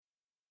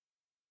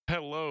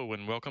Hello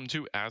and welcome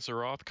to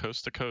Azeroth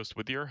Coast to Coast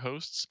with your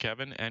hosts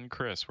Kevin and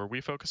Chris, where we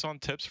focus on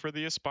tips for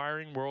the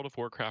aspiring World of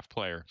Warcraft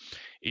player.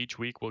 Each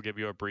week we'll give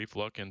you a brief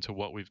look into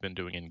what we've been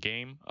doing in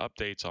game,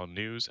 updates on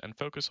news, and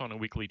focus on a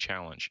weekly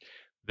challenge.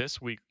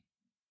 This week,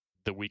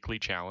 the weekly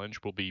challenge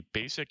will be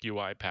basic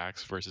UI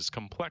packs versus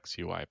complex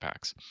UI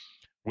packs.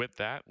 With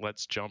that,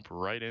 let's jump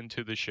right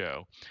into the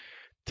show.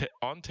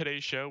 On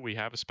today's show, we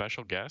have a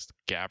special guest,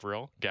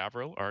 Gavril.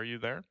 Gavril, are you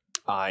there?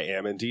 I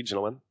am indeed,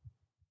 gentlemen.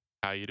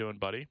 How you doing,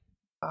 buddy?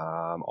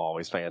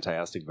 Always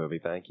fantastic movie,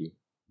 thank you.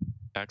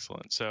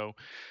 Excellent. So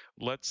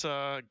let's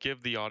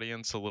give the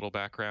audience a little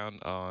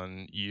background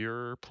on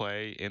your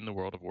play in the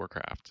World of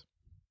Warcraft.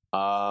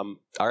 All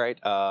right.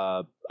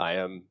 I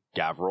am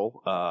Gavril.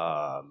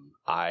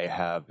 I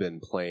have been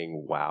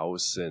playing WoW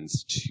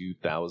since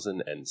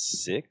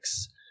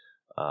 2006.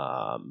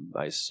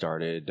 I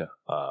started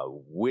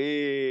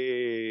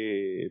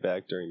way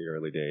back during the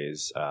early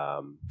days.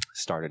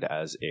 Started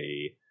as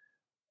a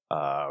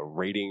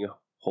raiding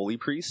holy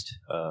priest.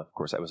 Of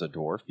course, I was a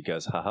dwarf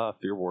because, haha,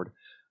 Fear Ward.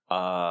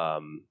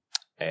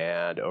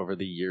 And over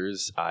the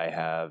years, I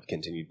have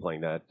continued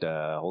playing that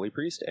holy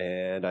priest,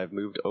 and I've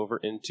moved over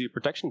into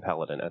protection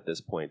paladin at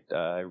this point.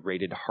 I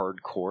raided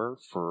hardcore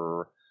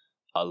for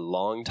a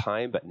long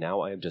time, but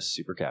now I am just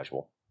super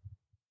casual.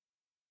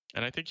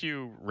 And I think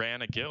you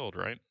ran a guild,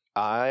 right?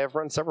 I have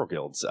run several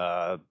guilds,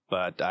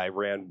 but I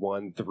ran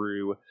one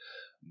through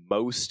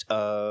most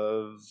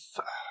of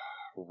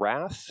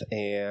Wrath,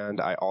 and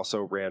I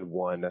also ran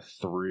one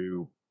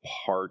through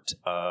part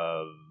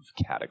of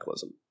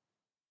Cataclysm.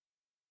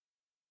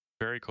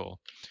 Very cool.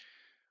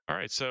 All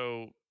right,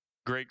 so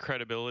great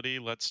credibility.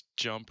 Let's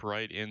jump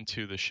right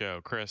into the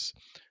show. Chris,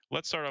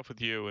 let's start off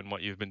with you and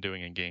what you've been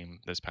doing in game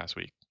this past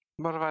week.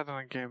 What have I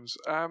done in games?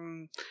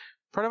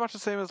 Pretty much the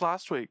same as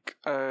last week.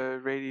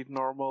 Raided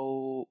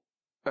normal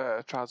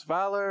Trials of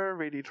Valor,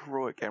 raided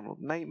Heroic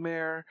Emerald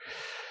Nightmare.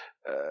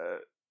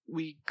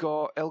 We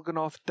got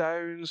Elganoth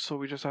down, so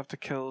we just have to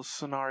kill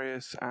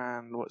Cenarius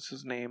and what's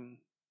his name,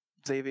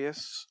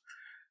 Xavius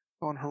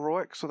on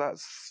Heroic. So that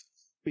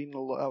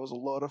was a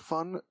lot of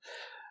fun.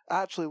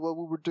 Actually, while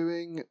we were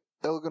doing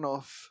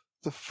Elganoth,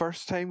 the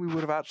first time we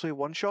would have actually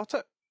one-shot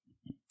it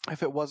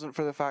if it wasn't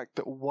for the fact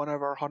that one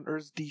of our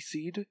hunters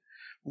DC'd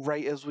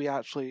right as we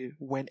actually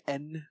went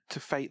in to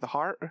fight the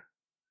heart,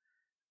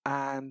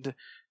 and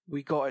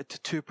we got it to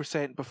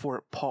 2% before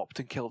it popped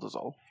and killed us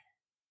all.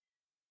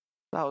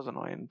 That was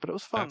annoying, but it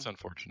was fun. That's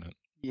unfortunate.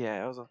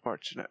 Yeah, it was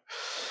unfortunate.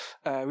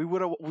 We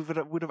would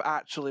have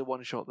actually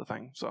one shot the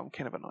thing, so I'm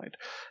kind of annoyed.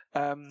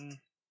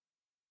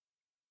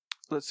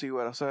 Let's see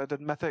what else. I did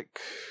Mythic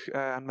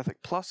and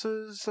Mythic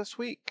Pluses this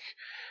week.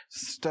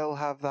 Still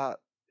have that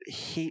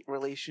hate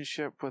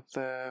relationship with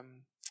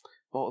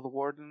Vault of the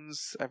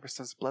Wardens ever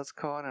since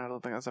BlizzCon, and I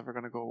don't think that's ever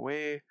going to go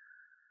away.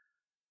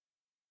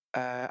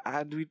 And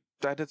I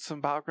did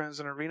some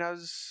Battlegrounds and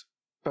Arenas,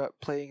 but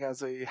playing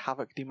as a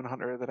Havoc Demon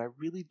Hunter that I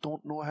really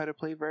don't know how to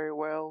play very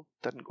well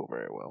didn't go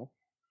very well.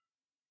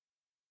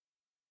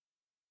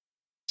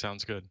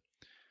 Sounds good.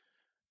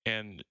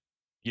 And,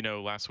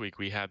 last week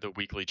we had the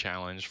weekly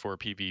challenge for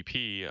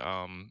PvP.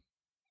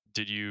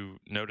 Did you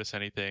notice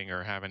anything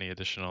or have any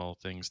additional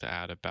things to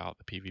add about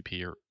the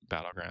PvP or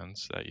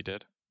Battlegrounds that you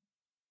did?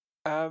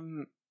 I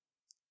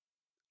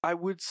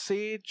would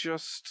say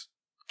just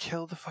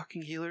kill the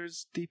fucking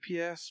healers,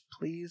 DPS,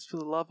 please, for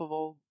the love of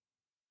all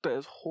that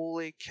is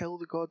holy, kill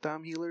the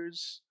goddamn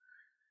healers.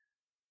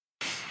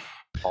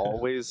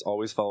 Always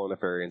follow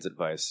Nefarian's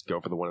advice.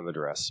 Go for the one in the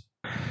dress.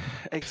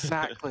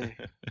 Exactly.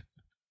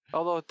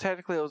 Although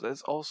technically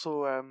it's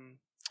also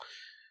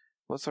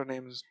what's her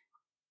name?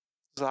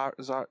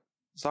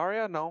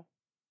 Zarya? No.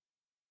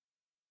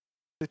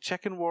 The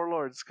Chicken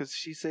Warlords, because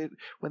she said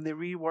when they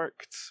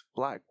reworked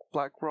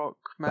Blackrock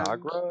Mound.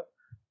 Bagra?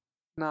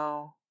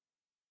 No.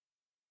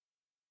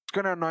 It's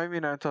gonna annoy me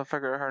now until I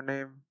figure out her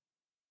name.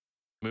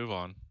 Move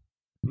on.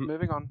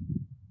 Moving on.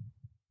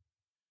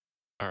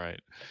 All right.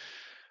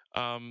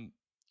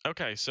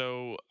 Okay,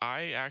 so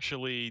I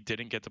actually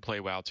didn't get to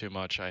play WoW too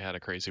much. I had a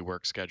crazy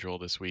work schedule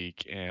this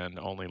week and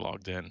only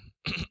logged in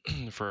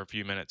for a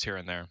few minutes here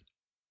and there.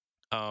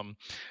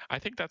 I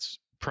think that's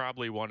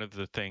probably one of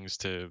the things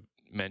to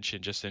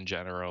mention just in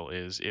general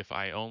is if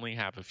I only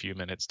have a few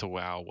minutes to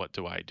WoW, what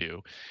do I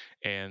do?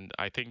 And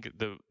I think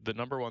the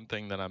number one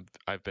thing that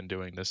I've been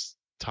doing this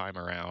time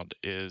around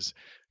is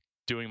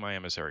doing my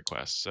emissary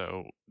quests.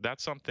 So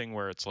that's something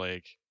where it's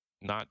like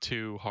not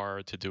too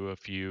hard to do a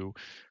few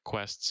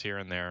quests here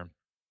and there,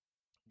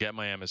 get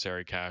my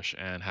emissary cache,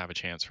 and have a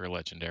chance for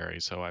legendary.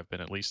 So I've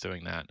been at least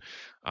doing that.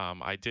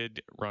 I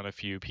did run a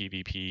few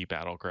PvP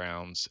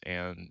battlegrounds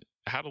and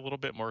had a little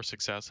bit more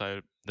success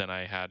than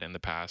I had in the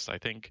past. I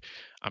think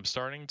I'm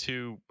starting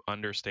to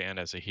understand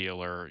as a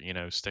healer,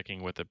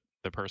 sticking with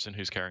the person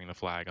who's carrying the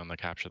flag on the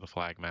capture the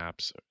flag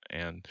maps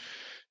and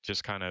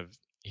just kind of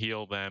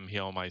heal them,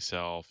 heal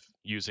myself,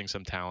 using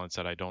some talents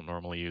that I don't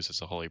normally use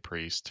as a holy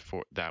priest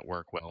for that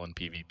work well in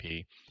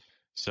PvP.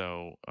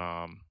 So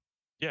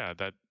yeah,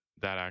 that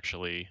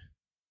actually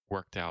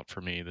worked out for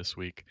me this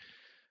week.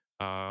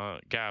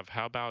 Gav,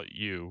 how about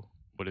you?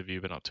 What have you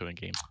been up to in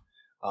game?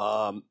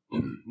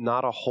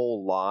 Not a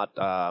whole lot.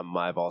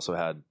 I've also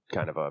had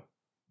kind of a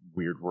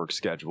weird work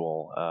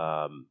schedule.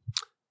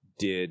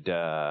 Did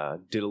a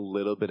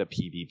little bit of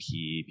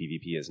PvP.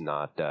 PvP is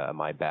not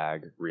my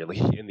bag really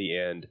in the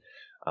end.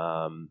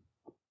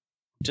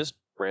 Just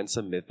ran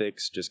some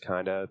mythics. Just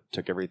kind of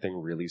took everything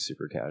really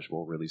super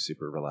casual, really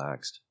super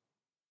relaxed.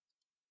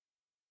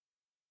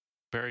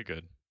 Very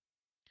good.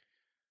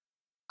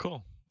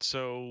 Cool.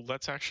 So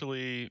let's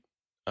actually,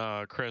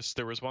 Chris,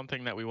 there was one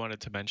thing that we wanted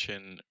to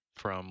mention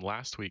from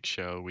last week's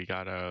show. We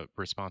got a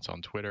response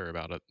on Twitter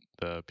about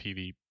the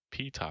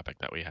PvP topic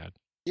that we had.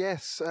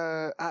 Yes,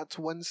 at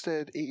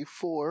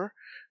Winstead84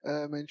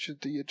 mentioned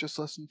that you had just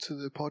listened to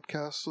the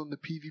podcast on the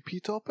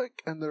PvP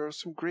topic, and there are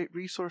some great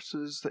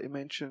resources that he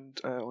mentioned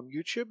on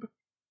YouTube,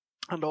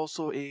 and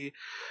also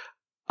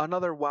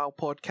another WoW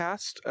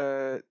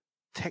podcast,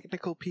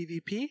 Technical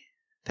PvP.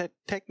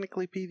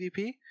 Technically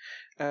PvP.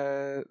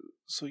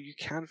 So you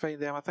can find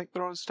them. I think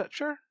they're on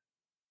Stitcher.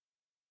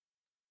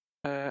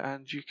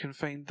 And you can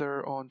find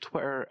they're on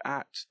Twitter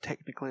at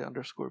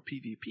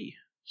technically_PvP.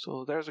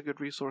 So there's a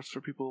good resource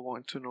for people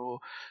wanting to know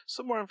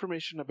some more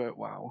information about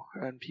WoW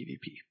and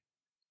PvP.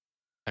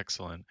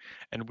 Excellent.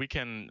 And we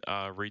can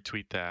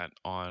retweet that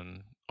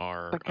on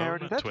our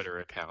own Twitter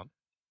account,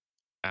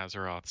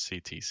 Azeroth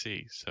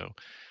CTC. So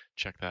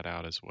check that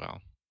out as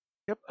well.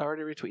 Yep, I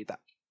already retweeted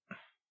that.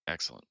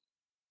 Excellent.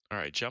 All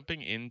right,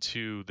 jumping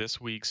into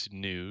this week's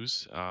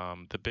news.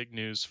 The big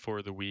news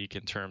for the week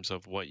in terms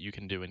of what you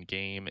can do in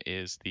game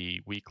is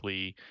the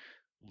weekly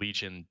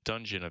Legion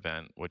dungeon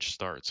event, which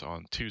starts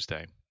on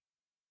Tuesday.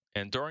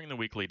 And during the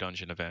weekly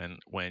dungeon event,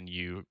 when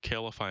you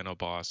kill a final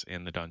boss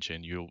in the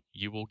dungeon,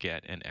 you will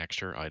get an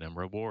extra item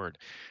reward.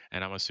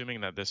 And I'm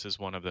assuming that this is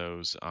one of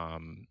those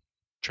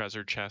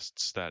treasure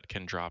chests that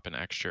can drop an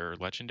extra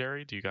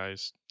legendary. Do you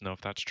guys know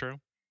if that's true?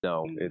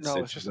 No, it's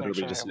just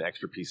literally just an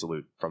extra piece of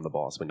loot from the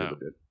boss when you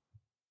loot it.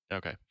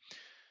 Okay.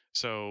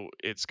 So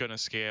it's going to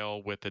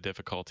scale with the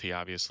difficulty,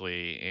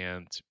 obviously,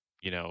 and,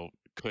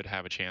 could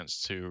have a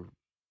chance to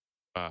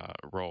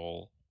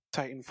roll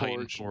Titan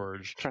Forged,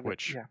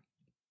 which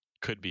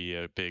could be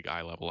a big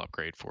eye level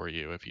upgrade for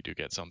you if you do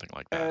get something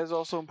like that. It is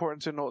also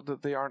important to note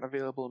that they aren't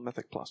available in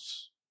Mythic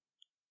Plus.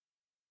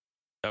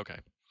 Okay.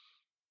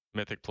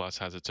 Mythic Plus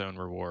has its own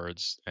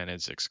rewards and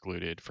is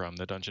excluded from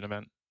the dungeon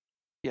event?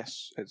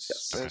 Yes, it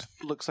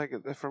looks like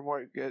from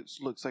what it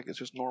looks like it's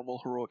just normal,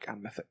 heroic,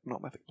 and mythic,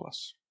 not Mythic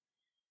Plus.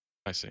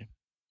 I see.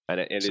 And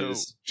it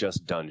is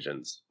just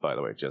dungeons, by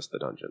the way, just the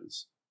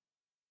dungeons.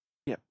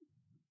 Yep.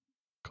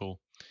 Cool.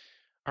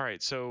 All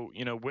right, so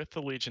with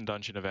the Legion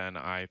dungeon event,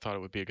 I thought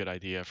it would be a good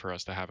idea for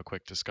us to have a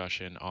quick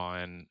discussion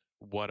on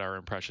what our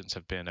impressions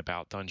have been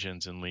about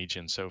dungeons and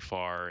Legion so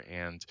far,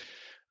 and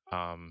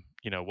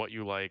what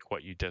you like,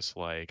 what you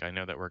dislike. I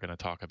know that we're going to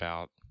talk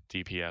about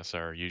DPS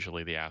are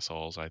usually the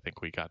assholes. I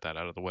think we got that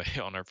out of the way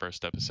on our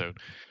first episode.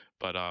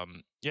 But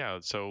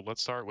so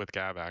let's start with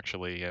Gav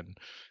actually, and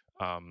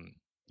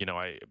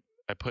I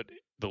put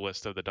the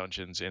list of the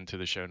dungeons into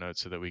the show notes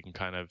so that we can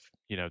kind of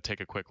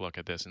take a quick look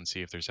at this and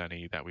see if there's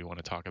any that we want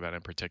to talk about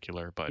in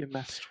particular. But you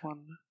missed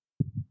one.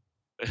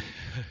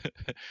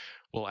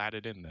 We'll add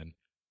it in then.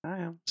 I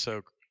am.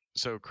 So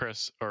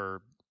Chris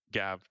or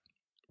Gav,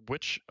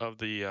 which of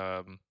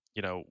the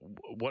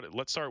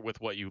let's start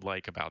with what you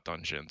like about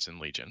dungeons in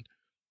Legion.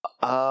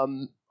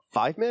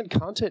 5-man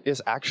content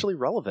is actually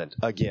relevant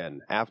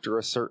again after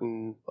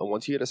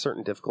once you hit a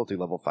certain difficulty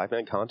level.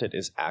 5-man content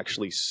is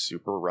actually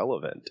super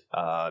relevant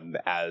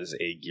as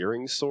a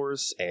gearing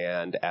source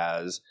and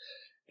as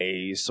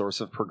a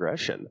source of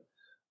progression,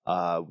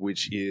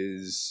 which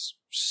is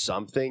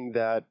something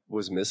that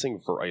was missing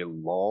for a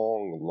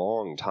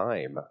long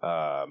time.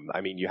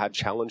 You had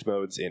challenge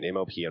modes in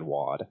MOP and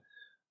WoD,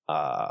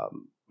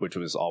 which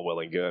was all well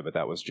and good, but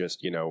that was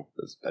just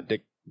a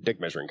dick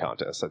measuring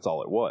contest. That's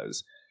all it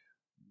was.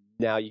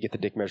 Now you get the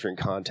dick measuring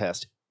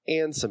contest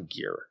and some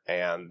gear,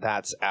 and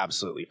that's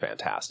absolutely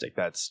fantastic.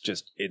 That's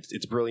just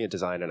it's brilliant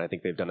design, and I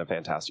think they've done a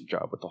fantastic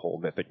job with the whole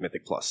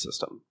Mythic Plus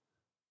system.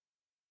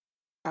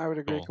 I would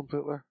agree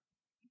completely.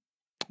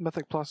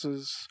 Mythic Plus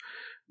has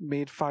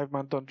made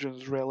 5-man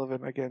dungeons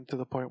relevant again to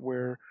the point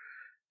where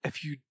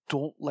if you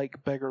don't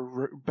like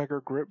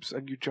bigger groups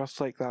and you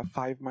just like that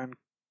 5-man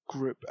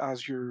group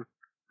as your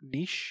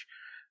niche,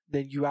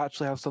 then you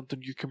actually have something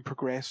you can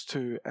progress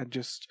to and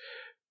just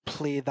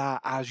play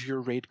that as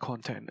your raid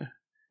content,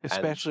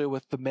 especially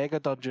with the mega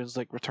dungeons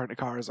like Return to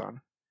Karazhan.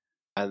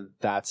 And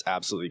that's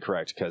absolutely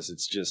correct, because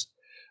it's just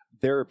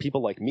there are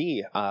people like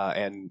me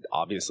and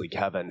obviously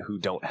Kevin who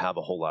don't have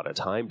a whole lot of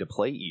time to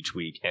play each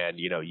week, and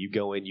you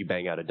go in, you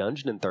bang out a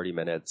dungeon in 30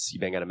 minutes, you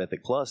bang out a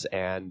Mythic Plus,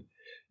 and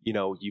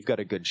you've got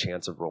a good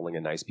chance of rolling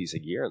a nice piece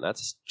of gear, and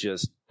that's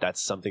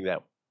something that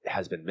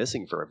has been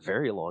missing for a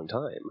very long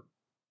time.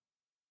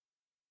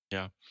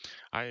 Yeah,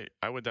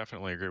 I would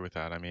definitely agree with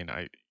that. I mean,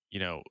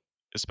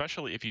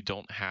 especially if you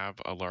don't have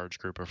a large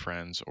group of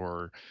friends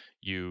or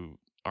you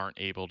aren't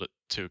able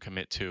to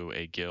commit to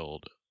a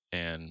guild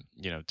and,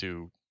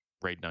 do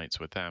raid nights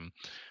with them.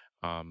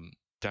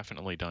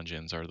 definitely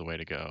dungeons are the way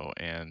to go.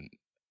 And,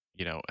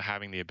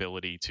 having the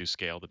ability to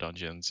scale the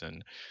dungeons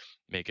and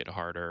make it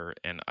harder.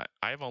 And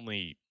I've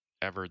only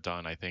ever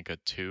done, I think, a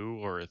 2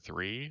 or a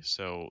 3.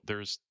 So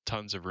there's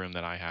tons of room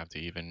that I have to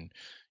even,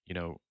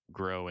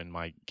 grow in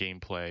my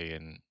gameplay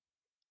and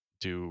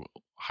do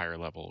higher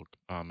level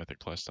Mythic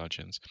Plus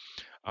dungeons.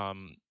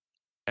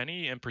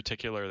 Any in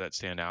particular that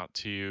stand out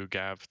to you,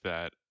 Gav,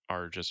 that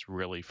are just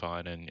really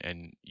fun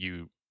and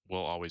you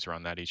will always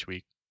run that each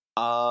week?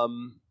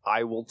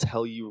 I will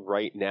tell you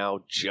right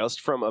now,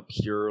 just from a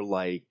pure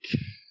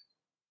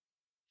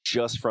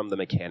just from the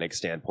mechanic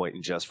standpoint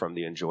and just from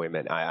the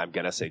enjoyment, I'm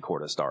gonna say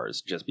Court of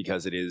Stars, just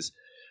because it is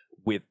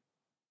with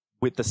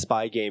the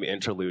spy game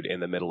interlude in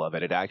the middle of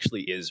it. It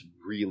actually is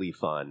really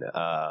fun.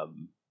 I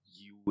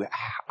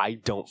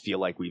don't feel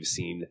like we've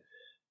seen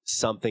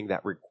something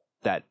that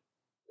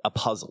a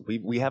puzzle.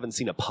 We haven't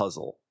seen a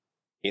puzzle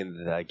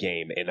in the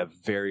game in a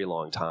very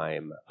long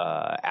time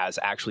as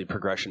actually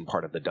progression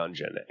part of the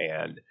dungeon.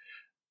 And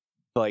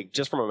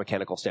just from a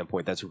mechanical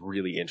standpoint, that's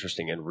really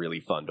interesting and really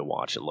fun to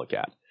watch and look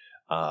at.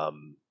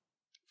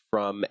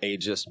 From a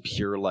just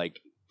pure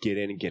get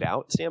in and get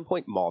out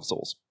standpoint, Maw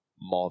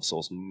of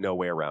Souls, no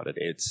way around it.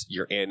 It's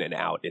you're in and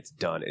out, it's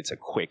done. It's a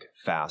quick,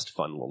 fast,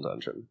 fun little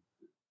dungeon.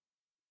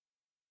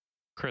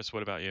 Chris,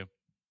 what about you?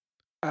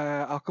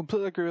 I'll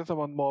completely agree with him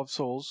on Maw of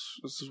Souls.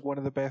 This is one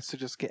of the best to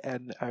just get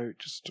in, out,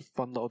 just a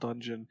fun little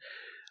dungeon.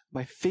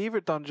 My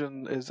favorite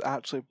dungeon is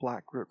actually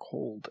Blackroot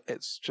Hold.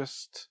 It's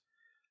just,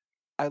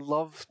 I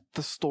love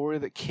the story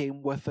that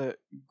came with it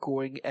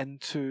going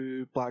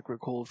into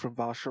Blackroot Hold from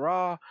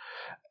Val'sharah,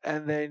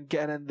 and then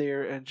getting in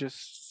there and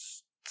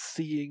just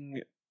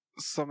seeing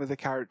some of the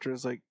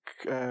characters like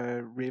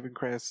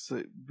Ravencrest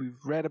that we've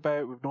read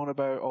about, we've known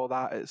about, all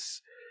that.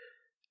 It's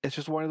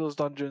just one of those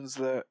dungeons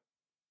that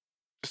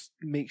just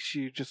makes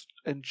you just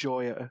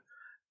enjoy it,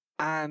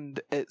 and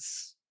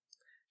it's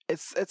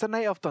a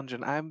Night Elf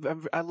dungeon.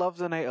 I love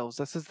the Night Elves.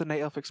 This is the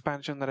Night Elf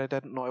expansion that I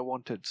didn't know I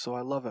wanted, so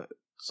I love it.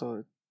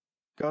 So,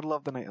 gotta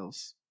love the Night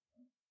Elves.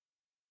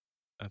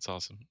 That's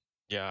awesome.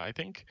 Yeah, I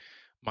think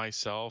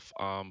myself,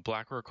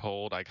 Blackroot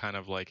Hold, I kind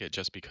of like it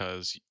just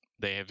because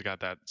they have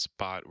got that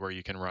spot where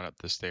you can run up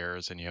the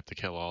stairs and you have to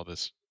kill all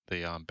the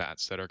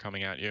bats that are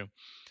coming at you.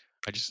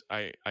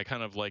 I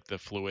kind of like the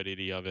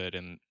fluidity of it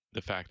and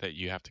the fact that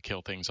you have to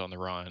kill things on the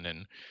run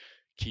and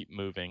keep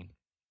moving.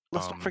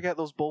 Let's not forget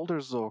those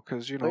boulders, though,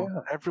 because,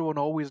 everyone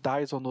always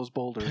dies on those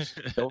boulders.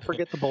 Don't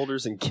forget the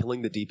boulders and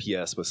killing the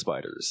DPS with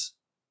spiders.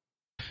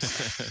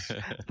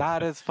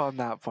 That is fun,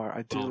 that part.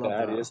 I do love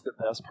that. That is the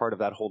best part of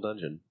that whole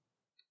dungeon.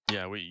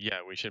 Yeah,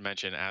 we should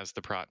mention, as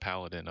the Prot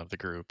Paladin of the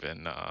group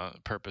and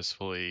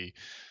purposefully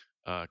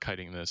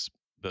kiting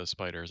the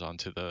spiders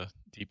onto the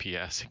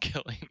DPS and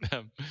killing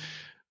them.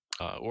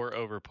 Or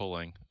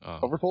overpulling.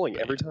 Overpulling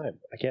every time.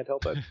 I can't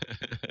help it.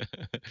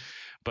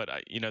 But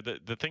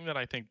the thing that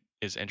I think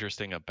is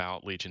interesting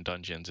about Legion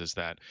Dungeons is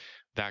that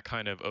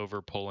kind of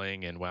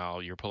overpulling and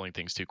while you're pulling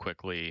things too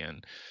quickly,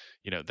 and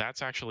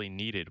that's actually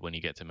needed when you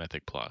get to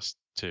Mythic Plus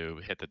to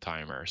hit the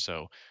timer.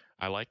 So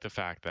I like the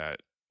fact that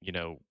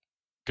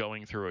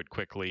going through it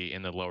quickly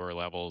in the lower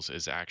levels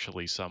is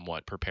actually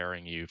somewhat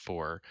preparing you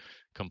for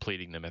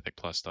completing the Mythic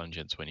Plus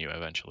dungeons when you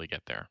eventually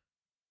get there.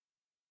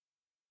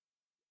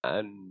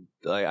 And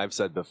I've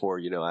said before,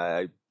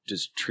 I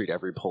just treat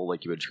every pull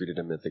like you would treat it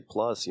in Mythic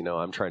Plus.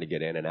 I'm trying to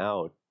get in and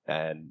out,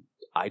 and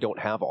I don't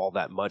have all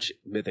that much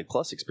Mythic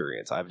Plus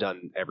experience. I've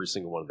done every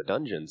single one of the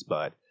dungeons,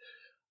 but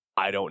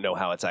I don't know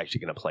how it's actually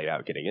going to play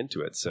out getting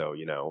into it. So,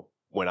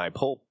 when I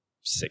pull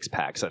 6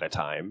 packs at a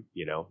time,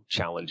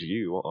 challenge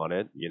you on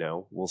it,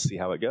 we'll see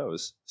how it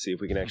goes. See if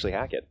we can actually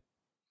hack it.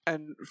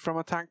 And from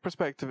a tank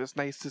perspective, it's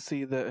nice to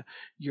see that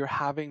you're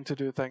having to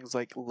do things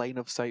like line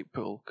of sight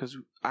pull, because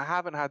I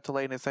haven't had to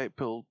line of sight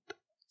pull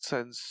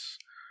since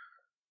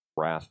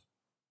Wrath,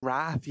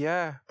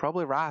 yeah,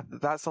 probably Wrath.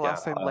 That's the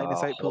last time line of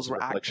sight pulls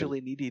were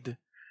actually needed.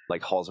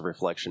 Like Halls of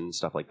Reflection,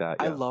 stuff like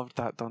that. Yeah. I loved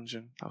that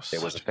dungeon.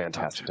 It was a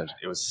fantastic dungeon.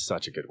 It was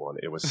such a good one.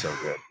 It was so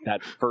good.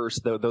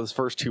 Those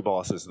first 2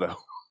 bosses, though.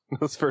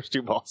 Those first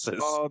 2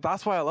 bosses. Oh,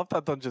 that's why I love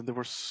that dungeon. They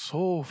were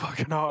so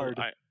fucking hard.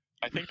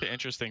 I think the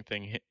interesting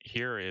thing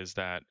here is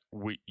that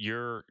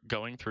you're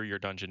going through your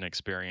dungeon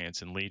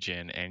experience in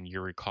Legion and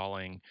you're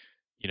recalling,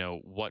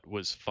 what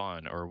was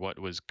fun or what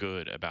was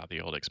good about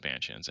the old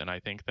expansions. And I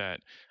think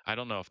that, I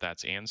don't know if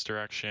that's Anne's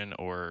direction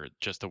or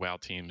just the WoW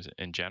teams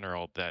in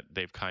general, that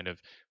they've kind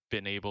of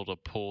been able to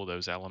pull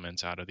those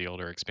elements out of the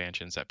older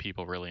expansions that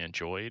people really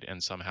enjoyed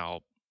and somehow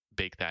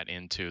bake that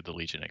into the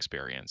Legion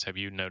experience. Have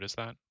you noticed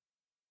that?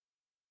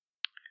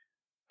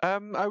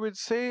 I would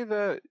say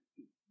that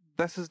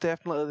this is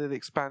definitely the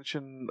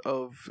expansion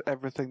of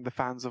everything the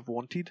fans have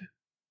wanted.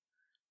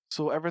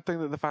 So everything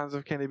that the fans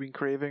have kind of been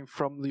craving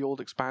from the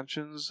old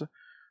expansions,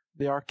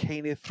 they are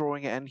kind of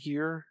throwing it in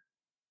here.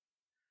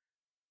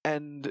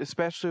 And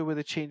especially with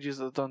the changes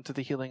that they've done to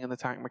the healing and the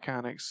tank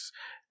mechanics,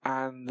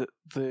 and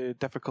the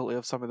difficulty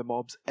of some of the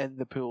mobs in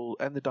the pool,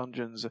 in the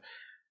dungeons,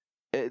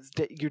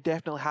 you're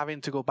definitely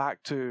having to go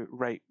back to,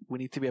 right, we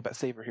need to be a bit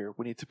safer here,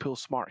 we need to pull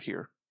smart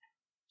here.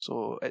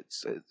 So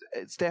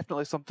it's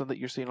definitely something that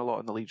you're seeing a lot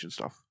in the Legion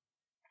stuff.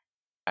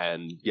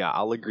 And yeah,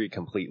 I'll agree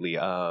completely.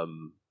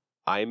 I'm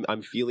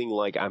feeling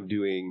like I'm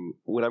doing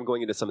when I'm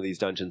going into some of these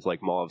dungeons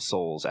like Maw of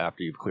Souls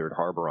after you've cleared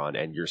Harboron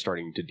and you're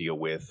starting to deal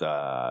with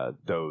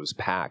those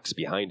packs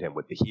behind him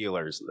with the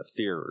healers and the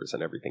fearers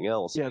and everything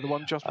else. Yeah, the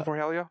one just before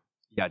Helia?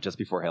 Yeah, just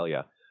before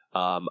Helia.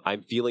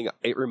 I'm feeling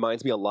it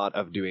reminds me a lot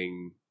of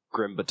doing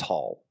Grim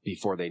Batal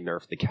before they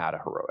nerfed the Kata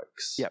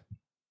heroics. Yep.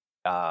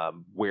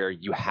 Where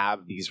you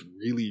have these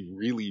really,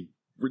 really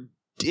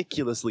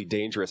ridiculously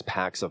dangerous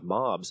packs of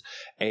mobs,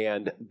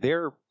 and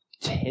they're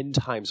 10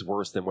 times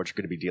worse than what you're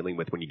going to be dealing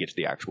with when you get to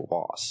the actual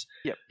boss.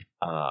 Yep.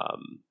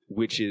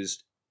 Which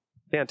is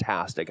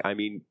fantastic. I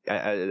mean,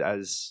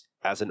 as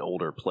an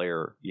older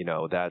player, you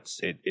know, that's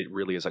it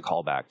really is a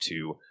callback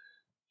to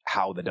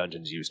how the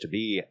dungeons used to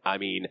be. I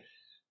mean,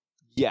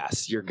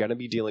 yes, you're going to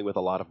be dealing with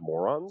a lot of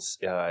morons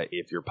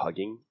if you're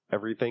pugging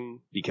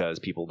everything because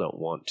people don't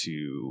want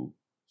to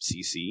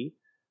CC.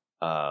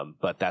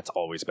 But that's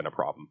always been a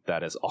problem.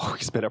 That has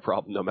always been a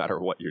problem no matter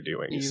what you're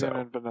doing. Even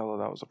in vanilla,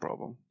 that was a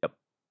problem. Yep.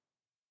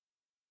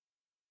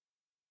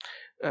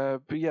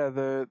 But yeah,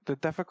 the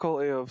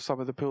difficulty of some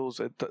of the pools,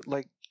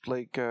 like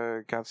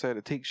Gav said,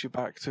 it takes you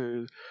back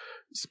to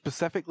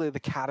specifically the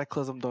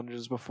Cataclysm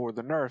dungeons before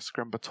the nerfs.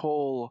 Grim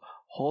Batal,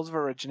 Halls of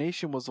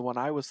Origination was the one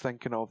I was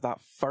thinking of.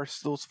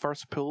 Those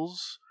first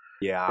pools,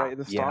 right at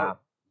the start,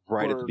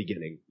 right at the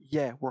beginning.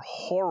 Yeah, were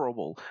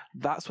horrible.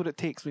 That's what it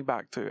takes me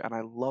back to, and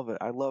I love it.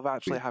 I love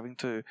actually having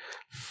to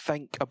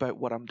think about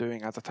what I'm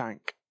doing as a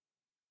tank.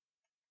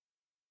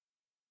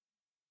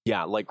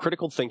 Yeah, like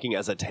critical thinking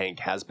as a tank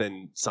has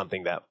been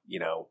something that, you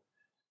know,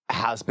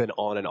 has been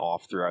on and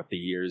off throughout the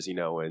years, you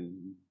know,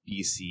 in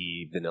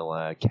BC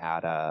Vanilla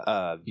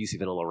Kata, BC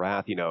Vanilla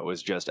Wrath, you know, it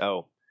was just,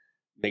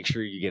 make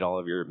sure you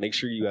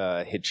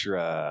hit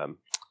your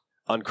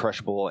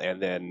uncrushable and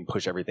then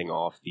push everything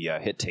off the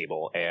hit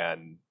table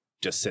and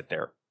just sit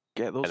there.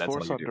 Get those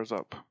Force Unders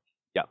up.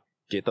 Yeah,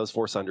 get those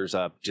Force Unders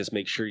up. Just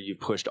make sure you've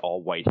pushed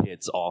all white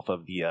hits off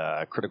of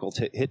the critical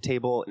hit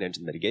table and into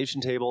the mitigation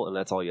table, and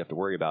that's all you have to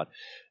worry about.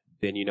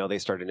 Then, you know, they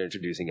started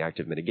introducing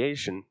active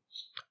mitigation.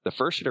 The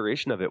first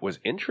iteration of it was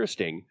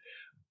interesting,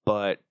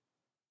 but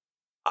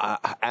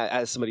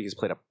as somebody who's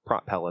played a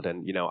prop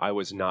paladin, you know, I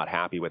was not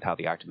happy with how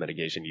the active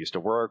mitigation used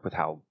to work,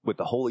 with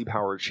the holy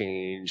power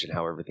change and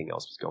how everything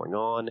else was going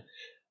on.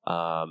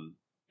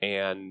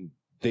 And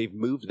they've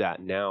moved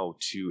that now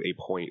to a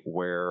point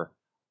where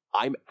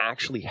I'm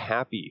actually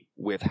happy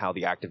with how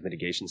the active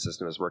mitigation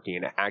system is working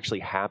and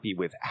actually happy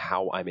with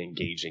how I'm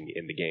engaging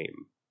in the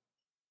game.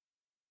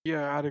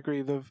 Yeah, I'd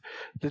agree.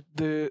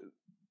 The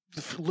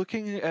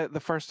looking at the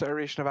first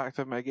iteration of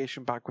active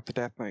mitigation back with the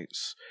Death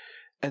Knights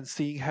and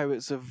seeing how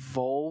it's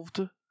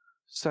evolved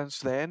since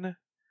then,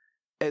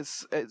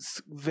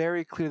 it's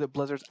very clear that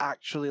Blizzard's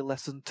actually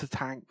listened to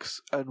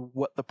tanks and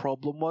what the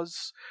problem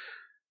was.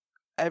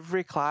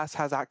 Every class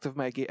has active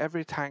mitigation.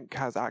 Every tank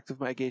has active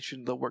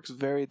mitigation that works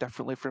very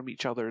differently from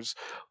each other's,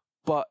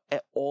 but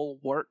it all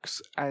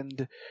works.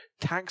 And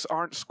tanks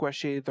aren't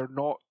squishy. They're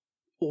not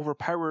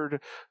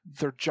overpowered.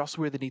 They're just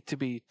where they need to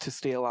be to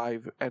stay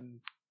alive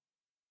and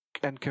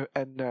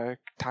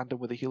tandem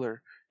with a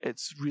healer.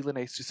 It's really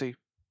nice to see.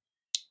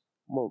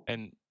 Well,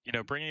 and you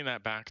know, bringing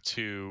that back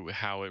to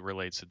how it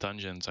relates to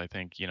dungeons, I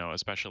think, you know,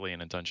 especially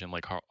in a dungeon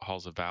like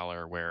Halls of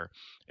Valor, where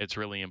it's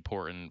really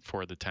important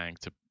for the tank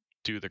to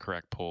do the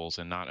correct pulls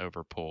and not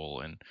over pull,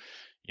 and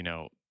you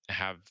know,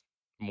 have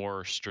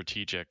more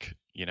strategic,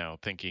 you know,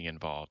 thinking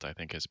involved, I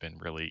think has been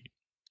really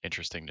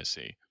interesting to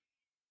see.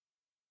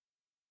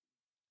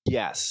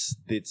 Yes,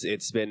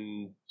 it's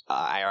been.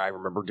 I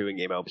remember doing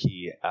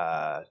MLP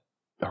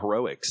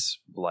heroics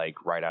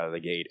like right out of the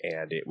gate,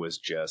 and it was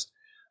just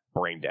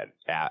brain dead,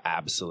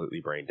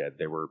 absolutely brain dead.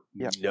 There were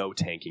no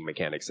tanking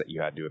mechanics that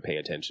you had to pay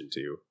attention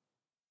to.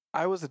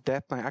 I was a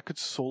Death Knight. I could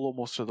solo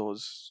most of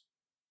those.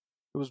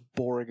 It was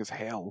boring as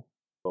hell.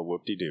 Well,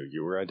 whoop-de-doo,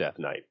 you were a Death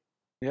Knight.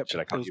 Yep.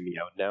 Should I call you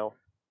Meowth now?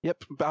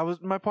 Yep,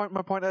 but my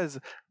point is,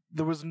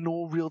 there was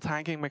no real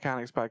tanking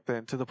mechanics back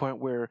then, to the point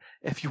where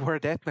if you were a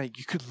Death Knight,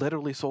 you could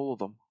literally solo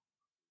them.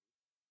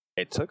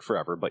 It took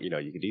forever, but, you know,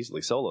 you could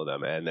easily solo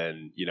them. And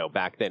then, you know,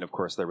 back then, of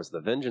course, there was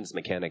the vengeance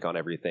mechanic on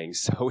everything,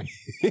 so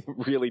it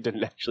really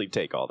didn't actually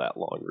take all that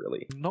long,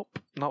 really. Nope,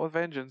 not with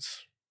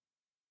vengeance.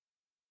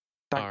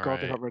 Thank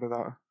God they got rid of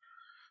that.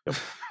 Yep.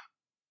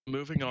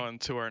 Moving on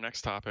to our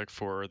next topic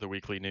for the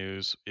weekly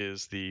news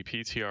is the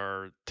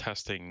PTR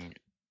testing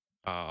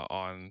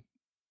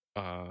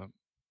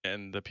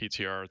and the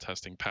PTR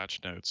testing patch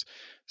notes.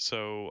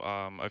 So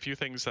a few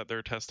things that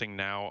they're testing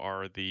now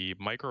are the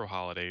micro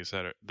holidays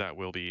that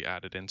will be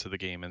added into the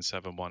game in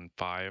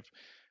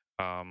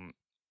 7.1.5.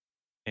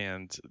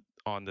 And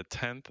on the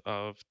 10th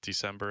of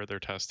December, they're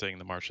testing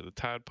the March of the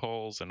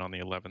Tadpoles, and on the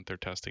 11th, they're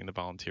testing the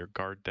Volunteer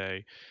Guard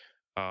Day.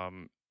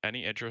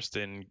 Any interest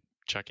in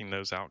checking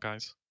those out,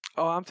 guys?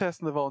 Oh, I'm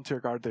testing the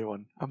Volunteer Guard Day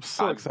one. I'm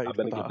so excited. I'm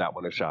going to give that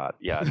one a shot.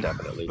 Yeah,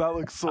 definitely. That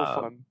looks so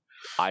fun.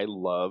 I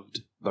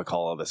loved the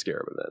Call of the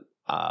Scarab event.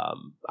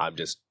 I'm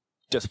just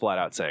just flat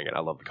out saying it. I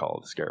love the Call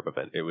of the Scarab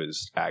event. It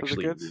was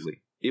actually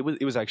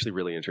it was actually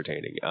really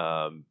entertaining.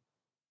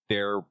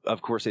 There,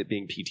 of course, it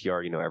being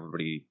PTR,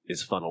 everybody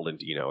is funneled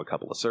into a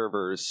couple of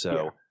servers,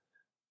 so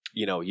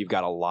you've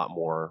got a lot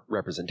more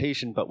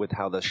representation. But with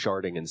how the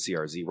sharding and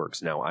CRZ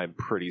works now, I'm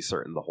pretty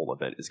certain the whole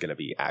event is going to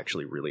be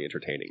actually really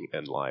entertaining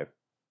and live.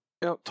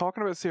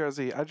 Talking about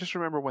CRZ, I just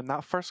remember when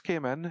that first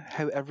came in,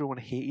 how everyone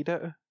hated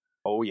it.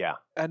 Oh yeah,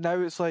 and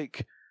now it's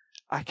like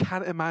I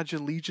can't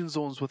imagine Legion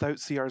zones without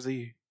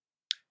CRZ.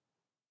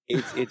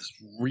 It's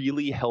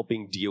really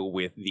helping deal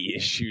with the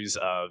issues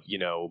of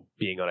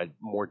being on a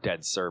more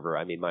dead server.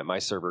 I mean, my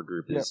server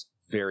group is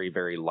very,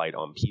 very light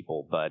on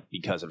people, but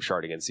because of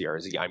sharding and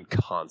CRZ, I'm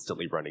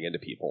constantly running into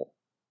people.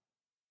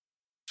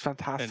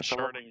 Fantastic. And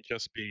sharding,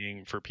 just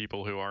being, for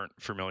people who aren't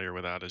familiar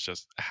with that, is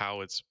just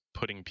how it's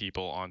putting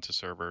people onto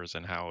servers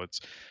and how it's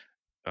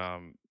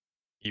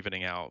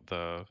evening out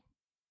the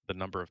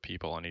number of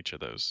people on each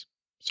of those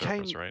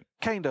servers, right?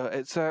 Kinda.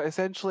 It's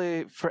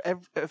essentially for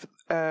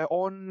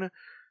on.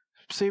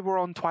 Say we're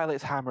on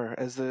Twilight's Hammer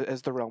as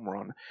the realm we're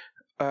on.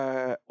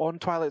 On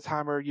Twilight's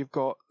Hammer, you've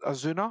got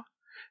Azuna,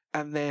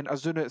 and then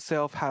Azuna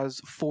itself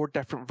has 4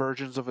 different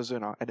versions of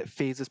Azuna, and it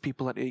phases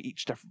people into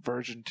each different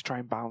version to try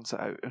and balance it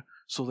out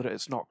so that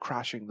it's not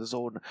crashing the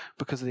zone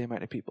because of the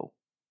amount of people.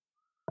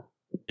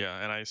 Yeah,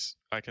 and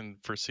I can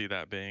foresee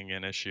that being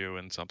an issue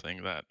and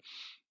something that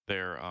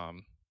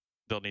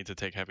they'll need to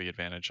take heavy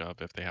advantage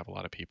of if they have a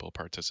lot of people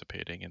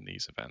participating in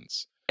these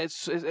events.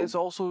 It's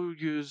also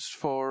used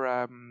for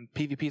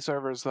PvP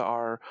servers that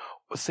are,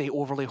 say,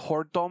 overly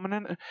horde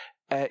dominant.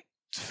 It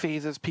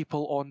phases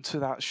people onto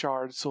that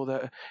shard so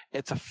that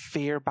it's a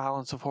fair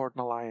balance of horde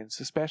and alliance,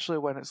 especially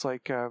when it's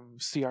like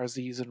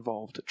CRZs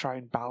involved. It try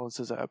and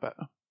balances it a bit.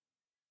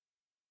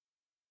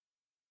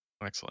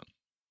 Excellent.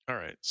 All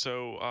right.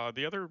 So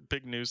the other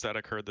big news that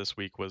occurred this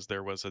week was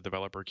there was a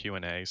developer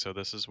Q&A. So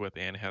this is with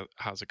Ian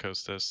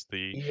Hazzikostas,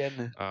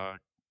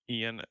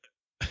 Ian,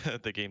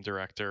 the game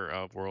director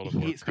of World of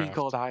Warcraft. He hates being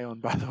called Ion,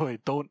 by the way.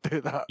 Don't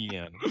do that.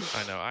 Ian.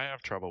 I know. I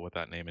have trouble with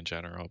that name in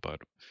general, but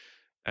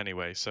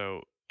anyway,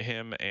 so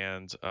him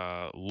and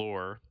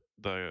Lore,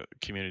 the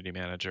community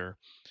manager,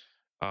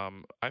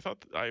 I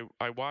thought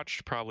I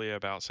watched probably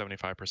about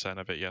 75%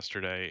 of it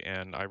yesterday,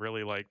 and I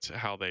really liked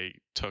how they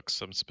took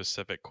some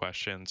specific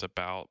questions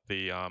about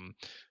the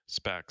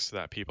specs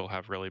that people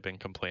have really been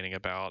complaining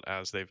about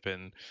as they've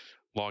been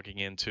logging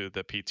into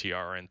the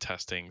PTR and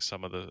testing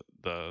some of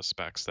the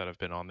specs that have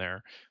been on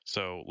there.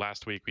 So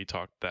last week we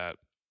talked that,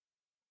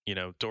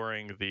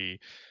 during the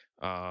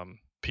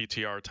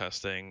PTR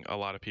testing, a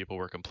lot of people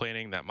were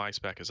complaining that my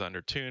spec is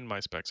undertuned, my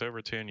spec's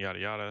overtuned, yada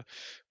yada.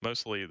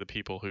 Mostly the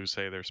people who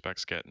say their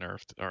specs get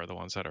nerfed are the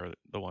ones that are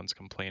the ones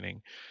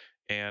complaining.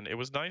 And it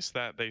was nice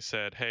that they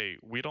said, hey,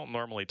 we don't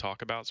normally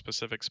talk about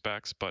specific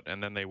specs,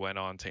 and then they went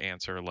on to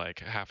answer like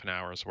half an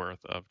hour's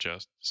worth of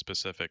just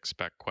specific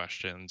spec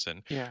questions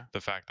and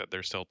the fact that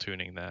they're still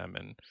tuning them.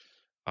 And,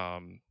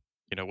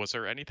 was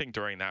there anything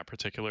during that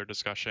particular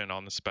discussion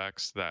on the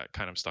specs that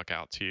kind of stuck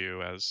out to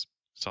you as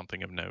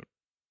something of note?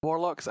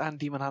 Warlocks and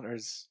Demon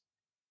Hunters.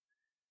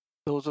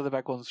 Those are the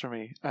big ones for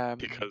me.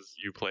 Because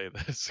you play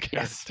this character.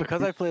 Yes,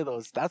 because I play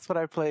those. That's what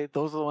I play.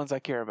 Those are the ones I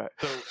care about.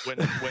 So when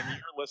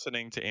you're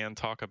listening to Ian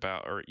talk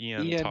about,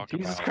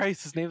 Jesus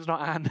Christ, his name's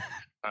not Anne.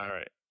 All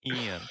right,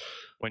 Ian.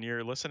 When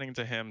you're listening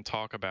to him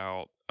talk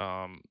about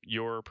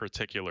your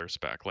particular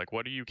spec, like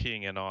what are you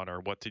keying in on,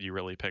 or what did you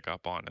really pick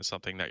up on as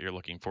something that you're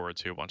looking forward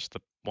to once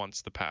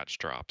the patch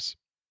drops?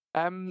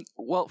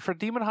 Well, for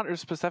Demon Hunters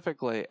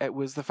specifically, it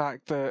was the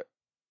fact that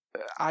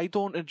I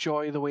don't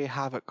enjoy the way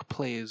Havoc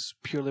plays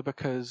purely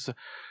because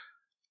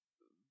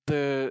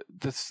the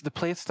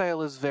play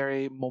style is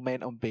very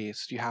momentum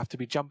based. You have to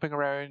be jumping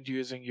around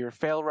using your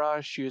fail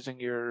rush, using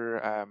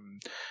your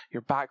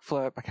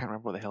backflip. I can't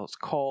remember what the hell it's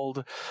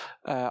called.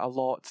 A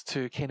lot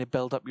to kind of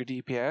build up your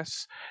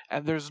DPS,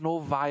 and there's no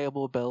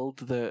viable build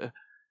that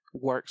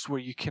works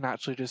where you can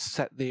actually just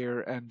sit there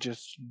and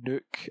just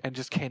nuke and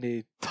just kind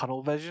of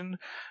tunnel vision.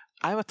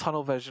 I'm a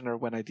tunnel visioner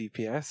when I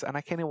DPS, and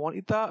I kind of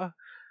wanted that.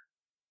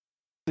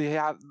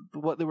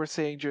 What they were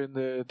saying during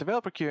the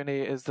developer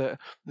Q&A is that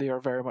they are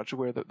very much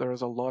aware that there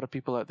is a lot of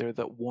people out there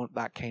that want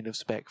that kind of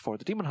spec for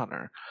the Demon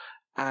Hunter.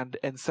 And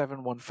in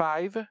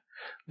 7.15,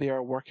 they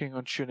are working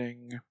on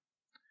tuning.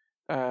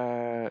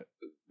 They're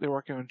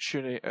working on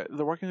tuning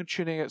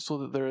it so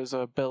that there is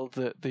a build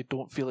that they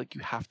don't feel like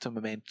you have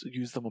to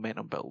use the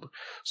momentum build,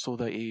 so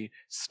that a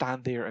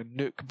stand there and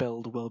nuke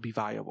build will be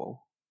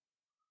viable.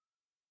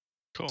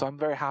 Cool. So I'm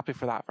very happy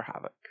for that for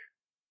Havoc.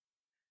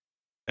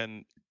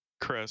 And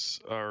Chris,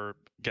 or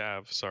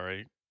Gav,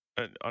 sorry.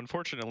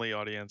 Unfortunately,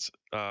 audience,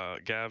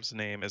 Gav's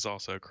name is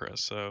also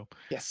Chris, so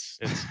yes,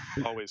 it's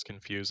always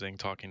confusing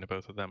talking to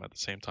both of them at the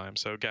same time.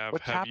 So, Gav,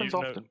 which happens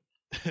often.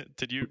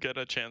 Did you get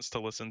a chance to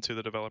listen to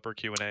the developer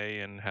Q&A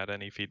and had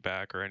any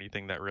feedback or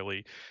anything that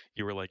really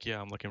you were like,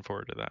 yeah, I'm looking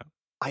forward to that?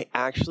 I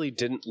actually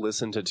didn't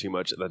listen to too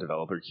much of the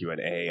developer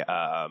Q&A.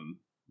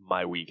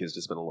 My week has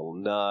just been a little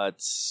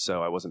nuts,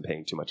 so I wasn't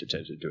paying too much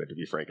attention to it, to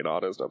be frank and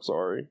honest. I'm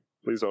sorry.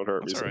 Please don't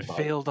hurt me. Right.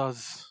 Failed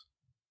us.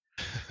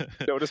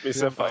 Notice me,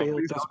 You have Senpai. failed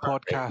Please this don't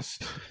hurt me.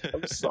 podcast.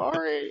 I'm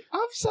sorry.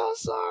 I'm so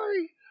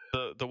sorry.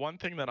 The one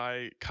thing that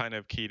I kind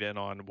of keyed in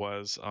on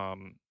was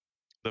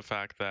the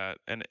fact that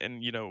and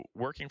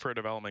working for a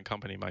development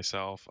company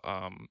myself,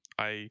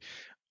 I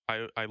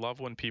love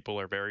when people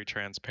are very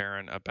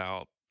transparent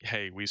about,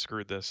 hey, we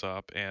screwed this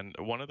up. And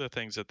one of the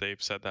things that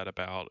they've said that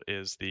about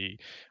is the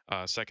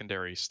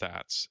secondary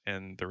stats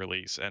in the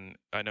release. And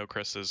I know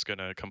Chris is going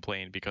to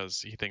complain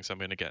because he thinks I'm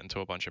going to get into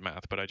a bunch of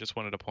math, but I just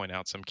wanted to point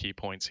out some key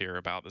points here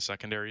about the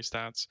secondary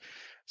stats.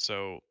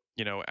 So,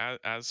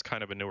 as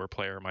kind of a newer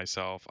player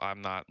myself,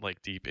 I'm not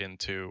like deep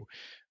into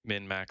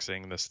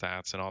min-maxing the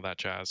stats and all that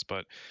jazz,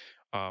 but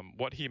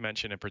what he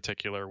mentioned in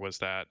particular was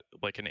that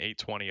like an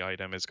 820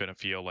 item is going to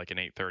feel like an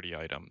 830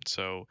 item.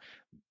 So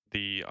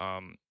the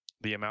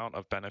amount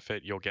of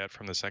benefit you'll get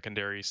from the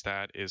secondary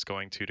stat is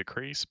going to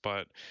decrease,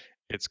 but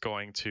it's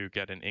going to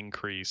get an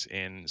increase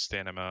in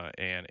stamina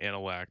and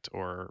intellect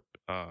or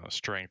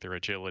strength or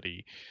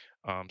agility.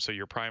 So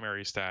your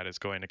primary stat is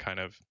going to kind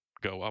of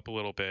go up a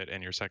little bit,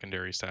 and your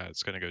secondary stat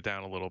is going to go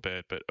down a little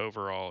bit, but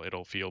overall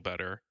it'll feel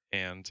better.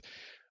 And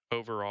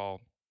overall,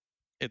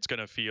 it's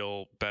going to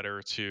feel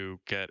better to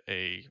get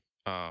a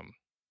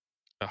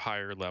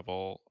higher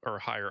level or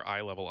higher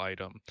eye level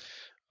item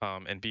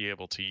and be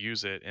able to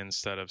use it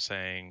instead of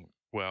saying,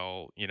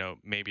 well,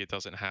 maybe it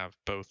doesn't have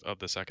both of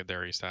the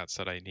secondary stats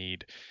that I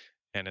need,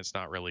 and it's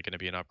not really going to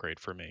be an upgrade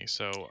for me.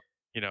 So,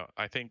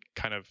 I think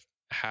kind of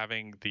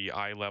having the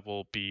eye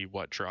level be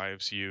what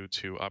drives you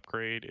to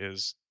upgrade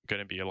is going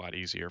to be a lot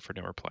easier for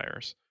newer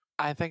players.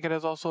 I think it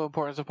is also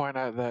important to point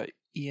out that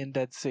Ian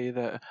did say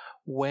that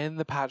when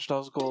the patch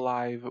does go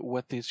live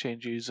with these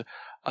changes,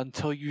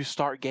 until you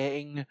start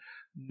getting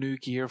new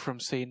gear from,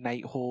 say,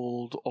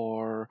 Nighthold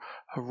or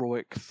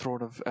Heroic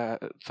Throne of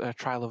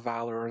Trial of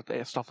Valor,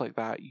 stuff like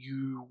that,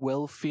 you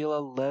will feel a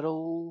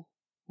little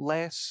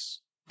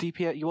less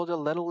DPS. You will do a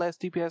little less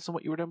DPS than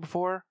what you were doing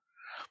before,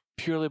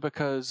 purely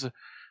because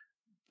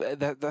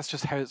that's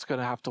just how it's going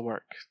to have to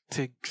work.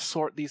 To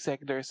sort these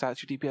secondary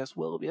stats, your DPS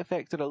will be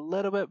affected a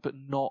little bit, but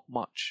not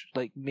much.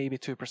 Like maybe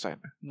 2%,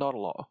 not a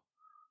lot.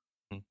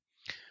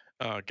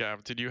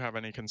 Gav, did you have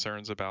any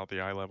concerns about the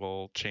eye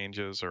level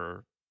changes,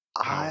 or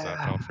how has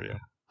that felt for you?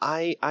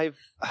 I've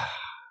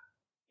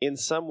in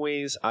some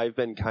ways I've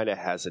been kind of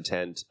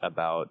hesitant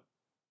about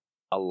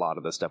a lot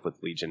of the stuff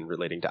with Legion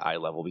relating to eye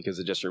level, because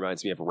it just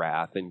reminds me of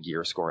Wrath and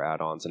gear score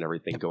add-ons and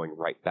everything going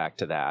right back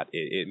to that.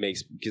 It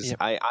makes, because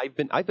I've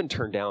been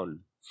turned down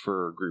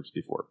for groups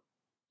before.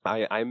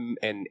 I'm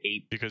an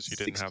 8 because you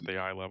didn't have the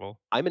eye level.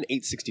 I'm an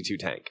 862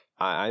 tank.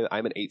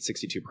 I'm an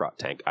 862 prot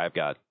tank. I've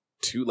got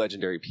 2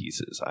 legendary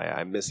pieces.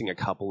 I'm missing a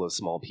couple of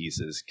small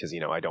pieces because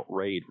I don't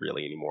raid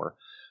really anymore.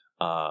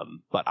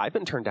 But I've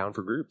been turned down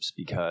for groups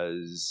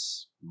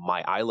because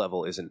my eye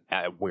level isn't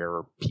at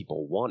where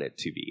people want it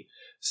to be.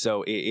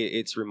 So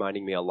it's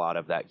reminding me a lot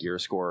of that gear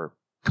score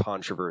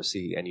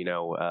controversy. And,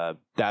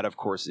 that, of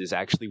course, is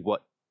actually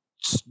what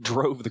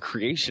drove the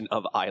creation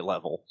of eye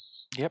level.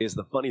 Yep. Is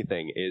the funny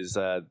thing is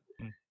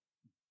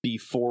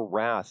before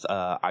Wrath,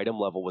 item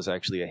level was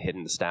actually a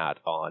hidden stat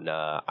on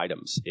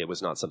items. It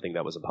was not something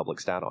that was a public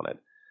stat on it.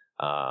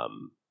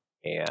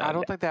 And I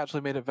don't think they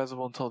actually made it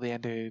visible until the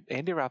end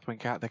of Wrath when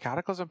the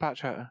Cataclysm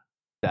patch hit.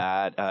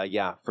 That,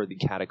 for the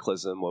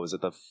Cataclysm, what was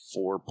it, the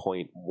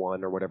 4.1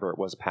 or whatever it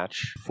was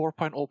patch?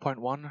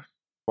 4.0.1.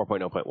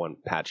 4.0.1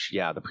 patch,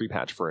 yeah, the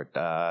pre-patch for it.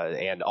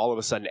 And all of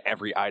a sudden,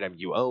 every item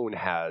you own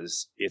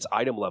has its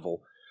item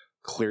level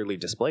clearly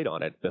displayed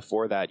on it.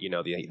 Before that,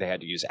 they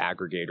had to use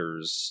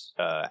aggregators,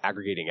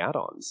 aggregating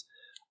add-ons.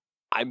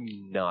 I'm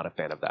not a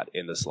fan of that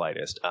in the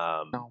slightest.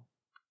 No.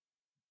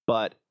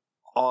 But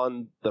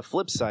on the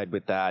flip side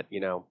with that,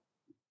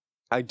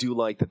 I do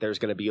like that there's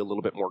going to be a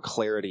little bit more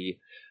clarity,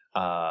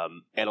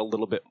 and a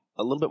little bit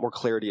more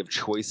clarity of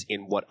choice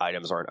in what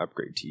items are an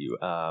upgrade to you.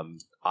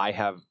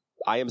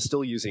 I am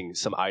still using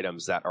some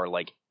items that are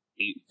like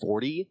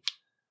 840,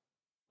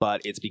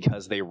 but it's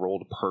because they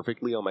rolled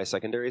perfectly on my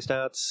secondary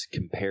stats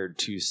compared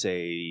to,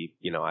 say,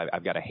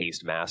 I've got a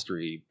Haste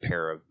Mastery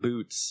pair of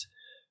boots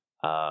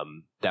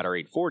that are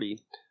 840,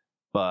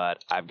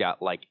 but I've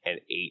got like an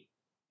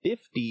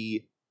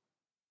 850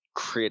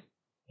 crit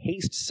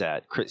haste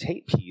set, crit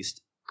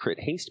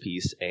haste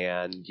piece,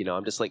 and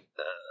I'm just like,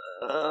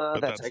 but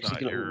that's that's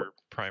actually not your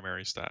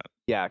primary stat.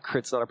 Yeah,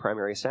 crit's not a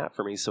primary stat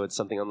for me, so it's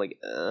something I'm like,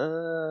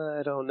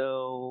 I don't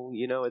know.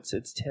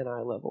 It's 10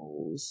 eye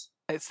levels.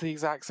 It's the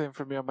exact same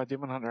for me on my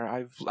Demon Hunter.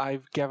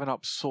 I've given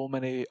up so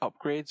many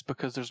upgrades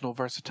because there's no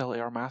versatility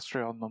or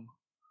mastery on them.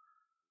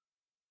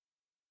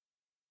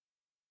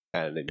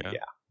 And then,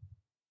 yeah.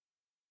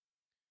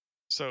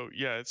 So,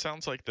 yeah, it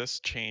sounds like this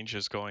change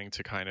is going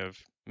to kind of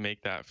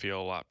make that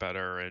feel a lot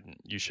better, and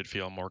you should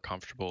feel more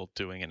comfortable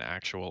doing an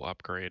actual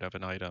upgrade of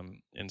an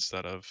item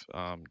instead of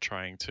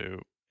trying to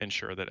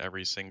ensure that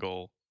every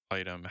single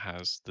item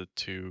has the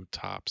 2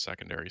 top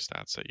secondary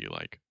stats that you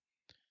like.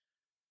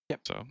 Yep.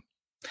 So, yep.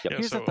 Yeah,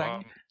 Here's the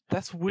thing.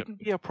 This wouldn't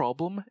be a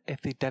problem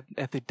if they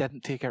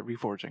didn't take out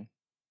reforging.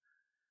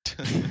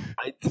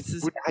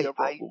 Wouldn't be a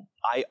problem.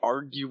 I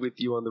argue with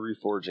you on the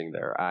reforging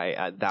there.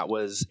 That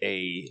was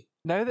a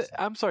Now that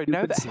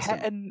stupid system.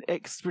 hidden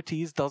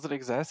expertise doesn't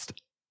exist,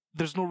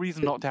 there's no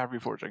reason not to have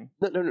reforging.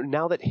 No.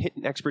 Now that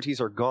hidden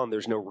expertise are gone,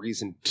 there's no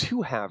reason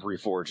to have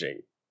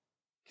reforging.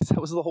 Because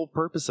that was the whole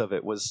purpose of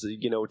it, was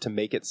to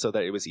make it so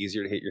that it was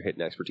easier to hit your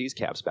hidden expertise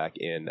caps back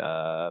in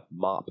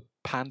MoP.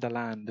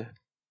 Pandaland.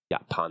 Yeah,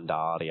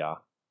 Pandaria.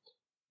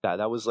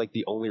 That was like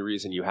the only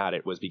reason you had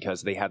it, was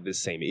because they had this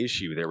same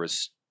issue. There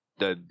was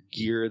the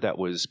gear that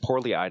was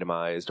poorly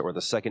itemized, or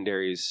the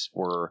secondaries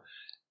were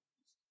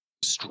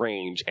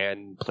strange,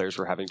 and players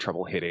were having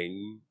trouble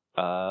hitting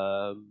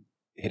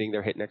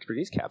their hidden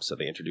expertise caps. So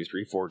they introduced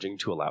reforging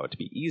to allow it to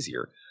be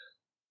easier.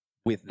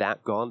 With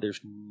that gone,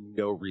 there's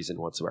no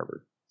reason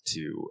whatsoever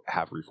to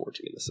have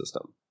reforging in the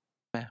system.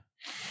 Yeah.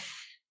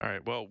 All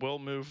right, well, we'll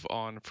move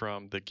on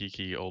from the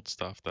geeky old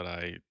stuff that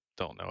I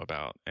don't know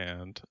about,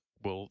 and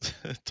we'll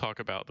talk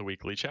about the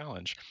weekly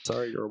challenge.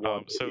 Sorry, you're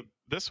one. So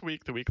this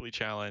week, the weekly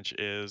challenge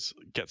is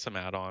get some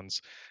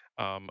add-ons.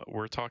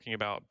 We're talking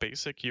about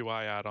basic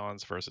UI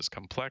add-ons versus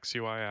complex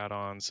UI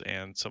add-ons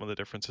and some of the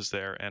differences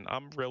there. And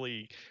I'm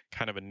really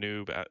kind of a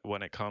noob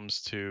when it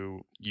comes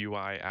to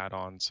UI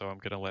add-ons, so I'm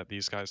going to let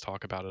these guys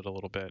talk about it a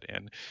little bit.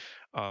 And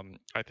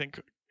I think,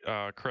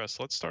 Chris,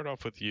 let's start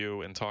off with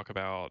you and talk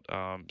about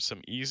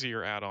some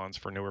easier add-ons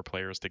for newer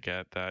players to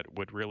get that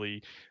would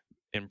really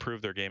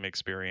improve their game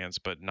experience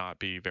but not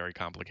be very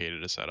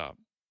complicated to set up.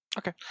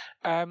 Okay.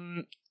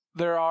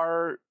 There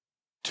are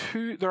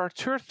two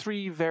or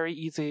three very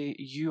easy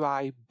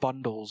UI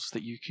bundles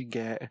that you can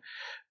get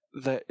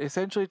that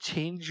essentially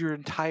change your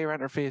entire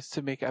interface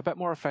to make it a bit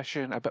more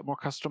efficient, a bit more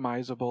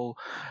customizable,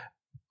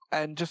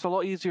 and just a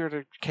lot easier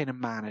to kind of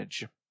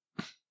manage.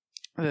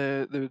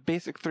 The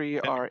basic three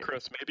are...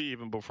 Chris, maybe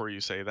even before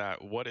you say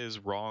that, what is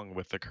wrong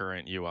with the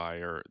current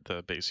UI or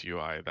the base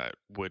UI that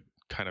would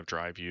kind of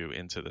drive you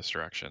into this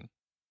direction?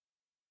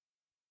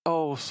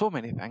 Oh, so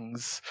many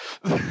things.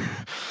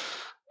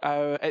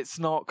 It's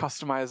not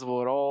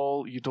customizable at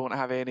all. You don't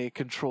have any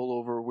control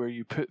over where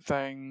you put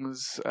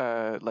things.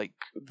 Like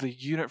the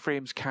unit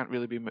frames can't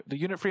really be the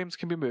unit frames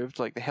can be moved,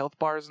 like the health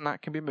bars and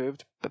that can be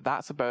moved, but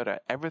that's about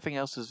it. Everything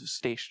else is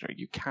stationary.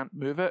 You can't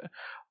move it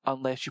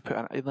unless you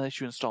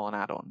install an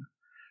add-on.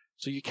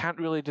 So you can't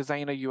really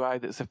design a UI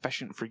that's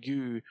efficient for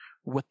you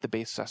with the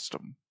base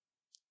system.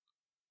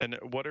 And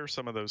what are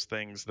some of those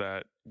things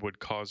that would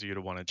cause you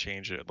to want to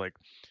change it? Like,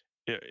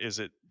 is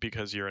it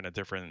because you're in a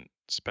different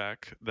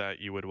spec that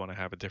you would want to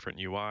have a different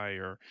UI,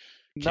 or?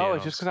 No,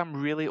 it's just because I'm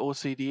really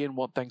OCD and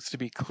want things to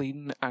be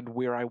clean and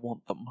where I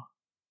want them.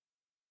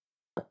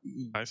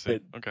 I see.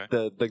 Okay.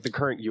 The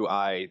current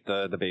UI,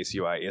 the base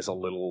UI, is a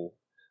little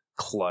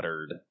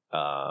cluttered.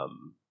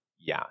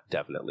 Yeah,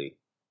 definitely.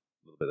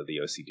 A little bit of the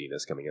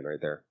OCDness coming in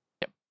right there.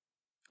 Yep.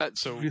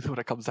 That's really what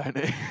it comes down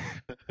to.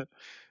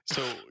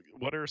 So,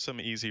 what are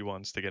some easy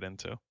ones to get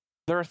into?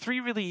 There are three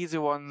really easy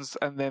ones,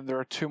 and then there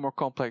are two more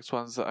complex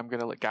ones that I'm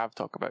going to let Gav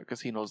talk about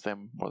because he knows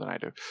them more than I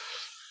do.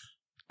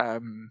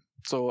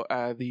 So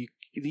the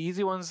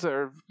easy ones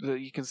that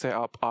you can set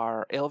up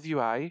are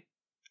ElvUI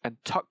and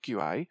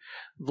TuckUI.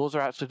 Those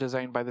are actually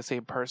designed by the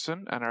same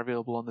person and are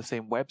available on the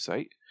same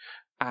website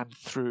and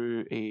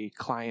through a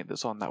client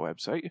that's on that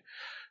website.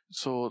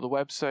 So the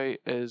website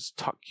is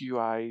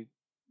TuckUI.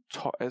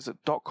 Is it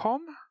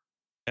 .com?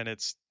 And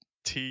it's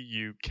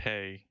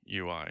TUKUI.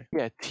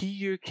 Yeah,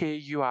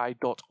 TUKUI.org,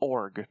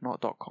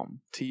 not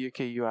 .com.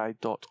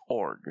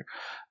 TUKUI.org.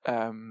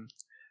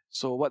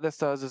 So what this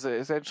does is it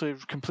essentially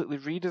completely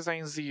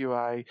redesigns the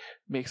UI,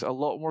 makes it a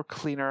lot more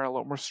cleaner, a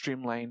lot more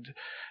streamlined,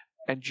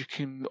 and you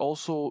can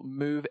also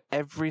move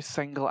every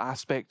single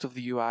aspect of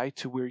the UI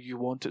to where you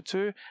want it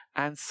to,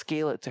 and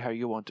scale it to how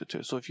you want it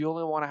to. So if you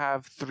only want to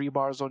have 3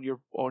 bars on your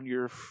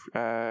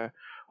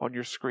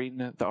screen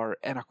that are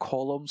in a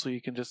column, so you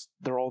can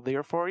they're all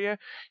there for you,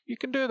 you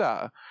can do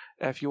that.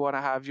 If you want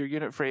to have your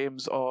unit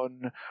frames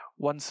on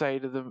one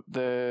side of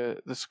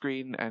the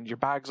screen and your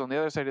bags on the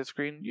other side of the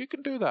screen, you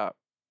can do that.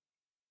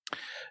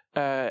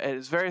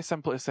 It's very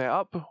simple to set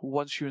up.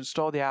 Once you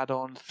install the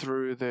add-on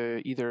through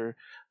either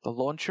the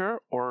launcher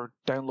or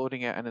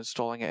downloading it and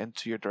installing it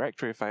into your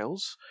directory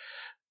files,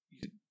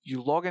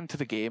 you log into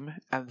the game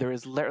and there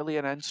is literally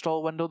an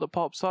install window that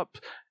pops up,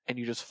 and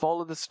you just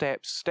follow the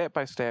steps step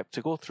by step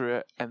to go through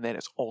it, and then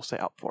it's all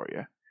set up for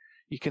you.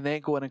 You can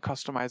then go in and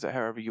customize it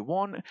however you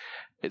want.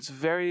 It's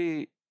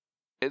a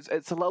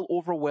little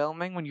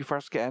overwhelming when you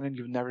first get in and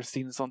you've never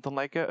seen something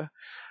like it.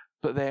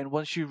 But then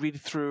once you read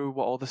through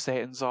what all the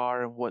settings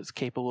are and what it's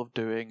capable of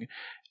doing,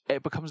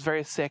 it becomes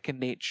very second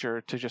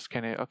nature to just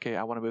kind of, okay,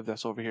 I want to move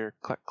this over here,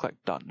 click,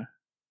 done.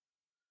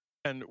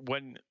 And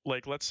when,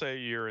 like, let's say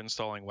you're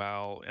installing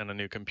WoW in a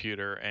new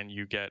computer and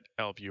you get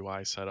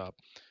ElvUI set up,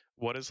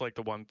 what is like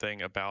the one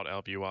thing about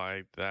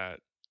ElvUI that,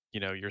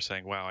 you're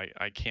saying, wow,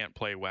 I can't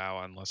play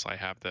WoW unless I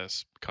have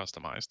this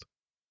customized?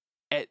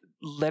 It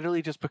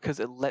literally just because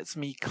it lets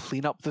me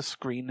clean up the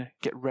screen,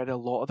 get rid of a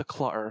lot of the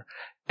clutter,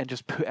 and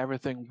just put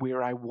everything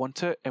where I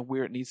want it and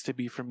where it needs to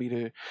be for me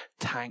to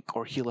tank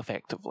or heal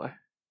effectively.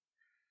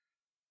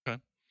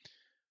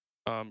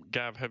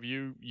 Gav, have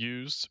you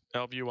used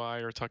Elv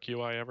UI or Tuck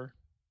UI ever?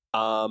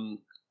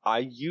 I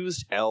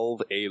used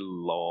Elv a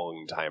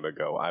long time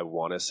ago. I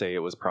want to say it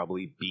was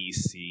probably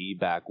BC,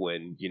 back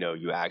when,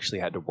 you actually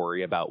had to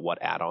worry about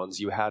what add-ons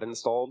you had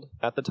installed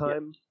at the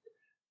time.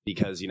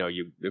 Because,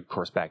 you, of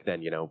course, back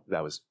then,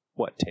 that was,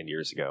 10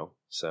 years ago?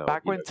 So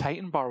back when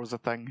Titan Bar was a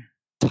thing.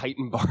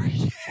 Titan Bar,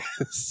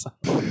 yes.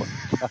 Oh my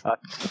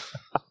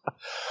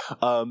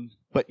god.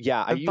 But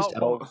yeah, I used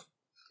Elv.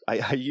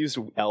 I used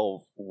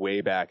Elv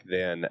way back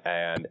then,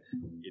 and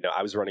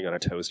I was running on a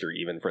toaster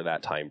even for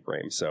that time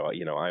frame. So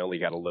I only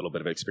got a little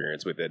bit of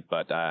experience with it,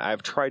 but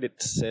I've tried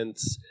it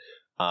since.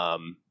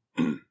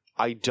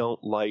 I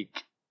don't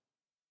like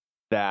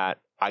that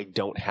I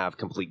don't have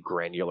complete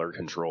granular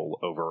control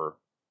over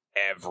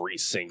every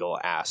single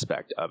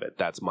aspect of it.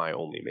 That's my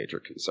only major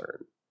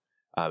concern.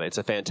 It's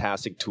a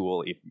fantastic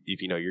tool if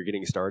you're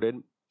getting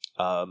started.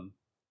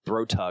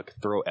 Throw Tuck,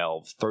 throw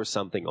Elv, throw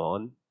something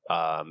on.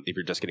 If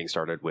you're just getting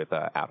started with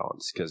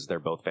add-ons, because they're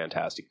both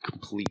fantastic,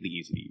 completely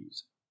easy to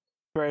use.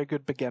 Very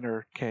good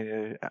beginner kind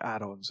of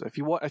add-ons. If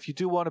you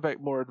do want a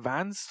bit more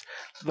advanced,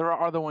 there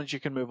are other ones you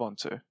can move on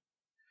to.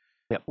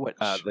 Yep.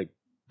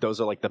 Those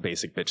are like the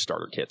basic bitch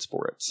starter kits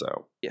for it.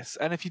 So yes,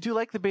 and if you do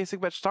like the basic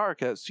bitch starter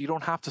kits, you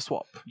don't have to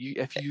swap.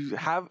 If you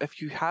have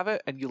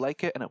it and you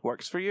like it and it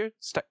works for you,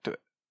 stick to it.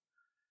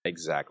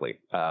 Exactly.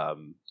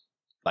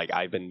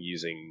 I've been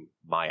using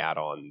my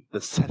add-on,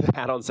 the set of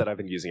add-ons that I've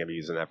been using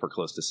that for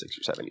close to 6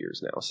 or 7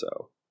 years now.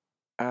 So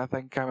I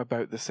think I'm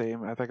about the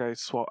same. I think I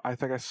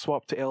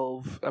swapped to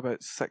Elv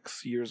about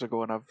 6 years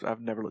ago, and I've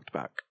never looked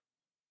back.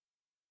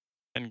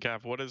 And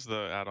Gav, what is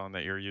the add-on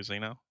that you're using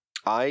now?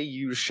 I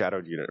use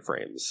Shadowed Unit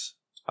Frames.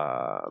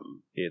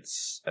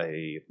 It's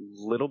a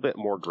little bit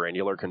more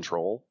granular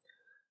control.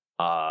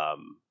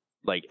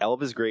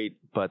 Elv is great,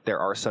 but there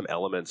are some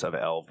elements of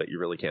Elv that you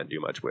really can't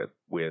do much with.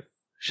 With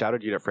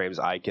Shadowed Unit Frames,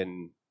 I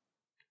can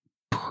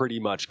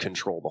pretty much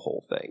control the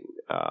whole thing,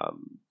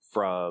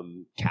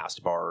 from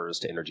cast bars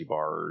to energy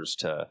bars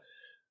to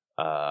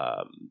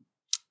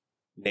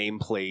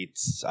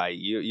nameplates.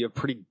 You have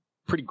pretty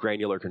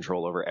granular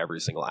control over every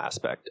single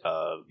aspect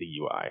of the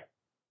UI.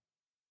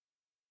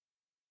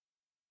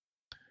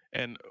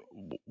 And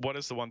what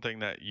is the one thing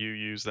that you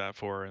use that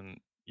for?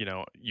 And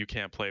you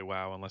can't play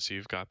WoW unless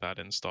you've got that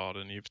installed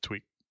and you've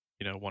tweaked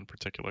one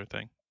particular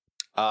thing.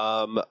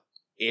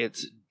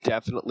 It's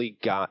definitely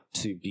got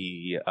to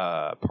be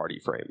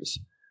party frames.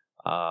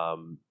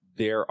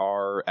 There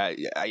are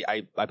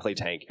I play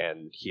tank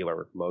and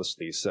healer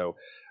mostly, so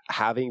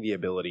having the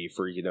ability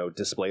for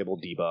displayable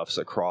debuffs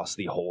across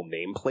the whole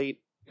nameplate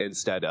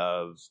instead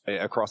of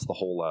across the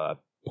whole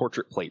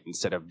portrait plate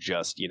instead of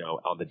just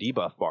on the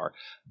debuff bar,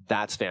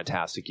 that's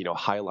fantastic.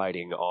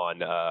 Highlighting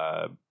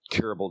on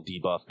curable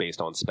debuff based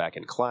on spec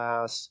and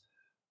class.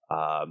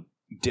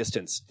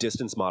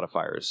 Distance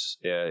modifiers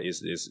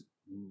is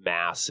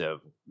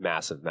massive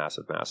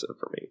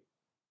for me.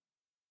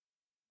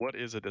 What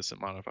is a distance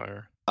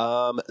modifier?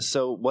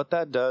 So what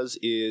that does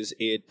is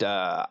it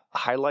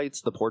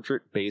highlights the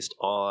portrait based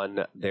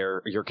on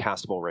your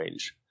castable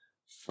range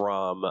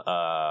from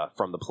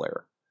the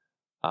player.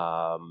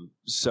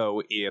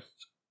 So if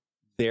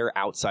they're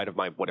outside of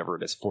my whatever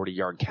it is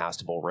 40-yard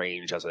castable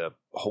range as a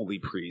holy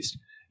priest,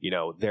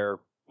 their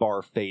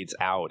bar fades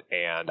out,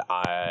 and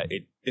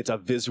it's a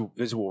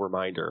visual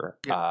reminder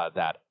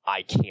that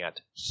I can't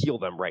heal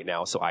them right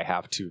now, so I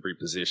have to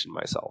reposition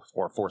myself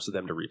or force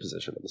them to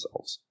reposition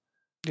themselves.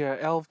 Yeah,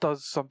 Elv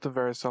does something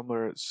very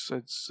similar.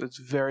 It's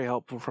very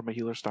helpful from a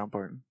healer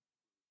standpoint.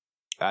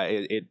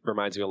 It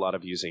reminds me a lot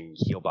of using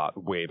Healbot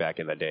way back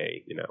in the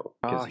day,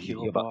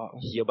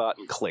 Healbot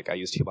and Click. I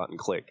used Healbot and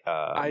Click.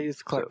 I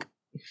used Click.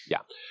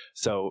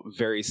 So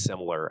very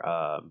similar.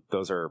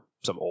 Those are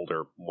some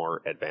older,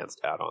 more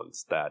advanced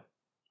add-ons that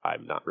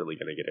I'm not really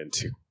going to get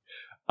into.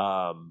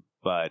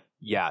 But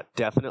yeah,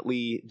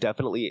 definitely,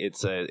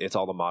 it's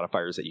all the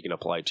modifiers that you can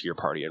apply to your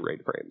party and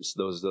raid frames.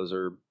 Those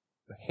are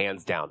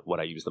hands down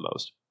what I use the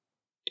most.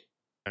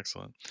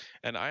 Excellent.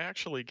 And I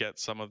actually get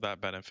some of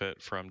that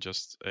benefit from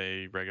just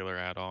a regular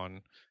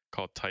add-on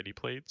called Tidy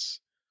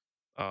Plates.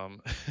 I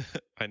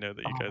know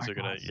that you guys are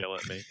going to yell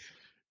at me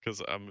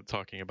because I'm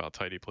talking about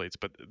Tidy Plates,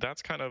 but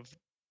that's kind of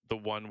the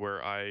one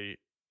where I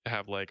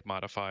have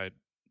modified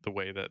the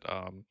way that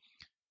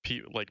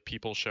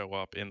people show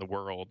up in the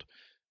world,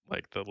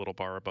 like the little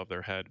bar above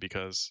their head,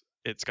 because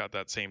it's got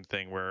that same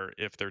thing where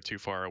if they're too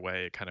far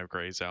away, it kind of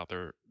grays out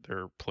their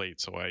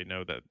plate, so I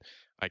know that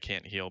I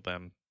can't heal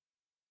them.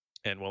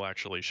 And will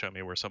actually show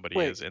me where somebody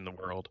is in the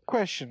world.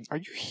 Question: are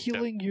you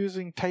healing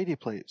using Tidy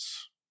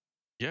Plates?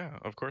 Yeah,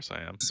 of course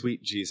I am.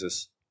 Sweet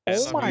Jesus!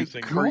 Oh my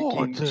God!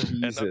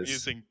 And I'm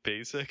using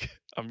basic.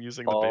 I'm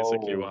using the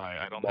basic UI.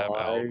 I don't have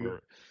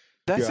Elv.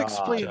 This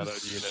explains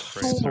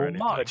so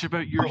much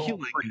about your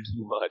healing.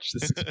 Too much.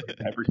 This explains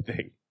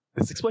everything.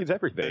 This explains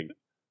everything.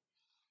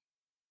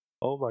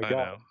 Oh my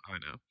God! I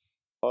know.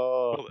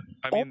 Well,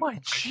 oh my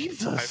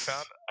Jesus!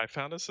 I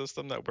found a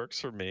system that works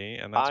for me,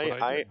 and that's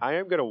what I do. I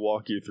am going to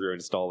walk you through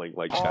installing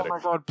Shadow. Oh my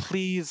God!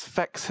 Please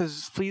fix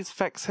his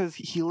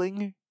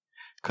healing,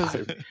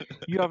 Because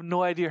you have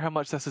no idea how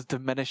much this is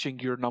diminishing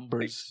your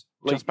numbers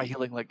just by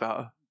healing like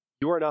that.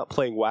 You are not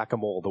playing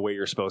whack-a-mole the way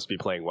you're supposed to be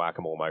playing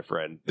whack-a-mole, my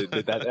friend.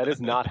 That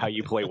is not how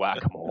you play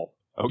whack-a-mole.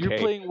 Okay? You're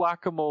playing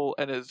whack-a-mole,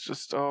 and it's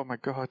just, oh my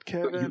god,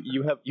 Kevin.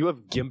 You have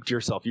gimped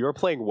yourself. You are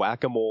playing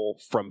whack-a-mole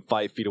from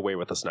 5 feet away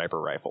with a sniper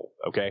rifle,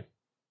 okay?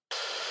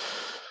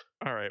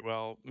 All right,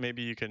 well,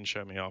 maybe you can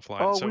show me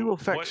offline. Oh, So we will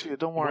fix you,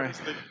 don't worry.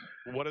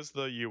 What is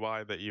the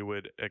UI that you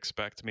would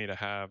expect me to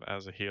have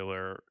as a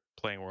healer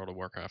playing World of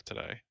Warcraft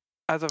today?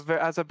 As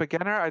a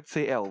beginner, I'd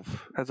say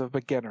Elf.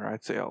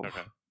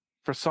 Okay.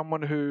 For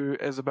someone who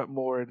is a bit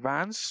more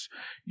advanced,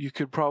 you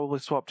could probably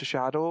swap to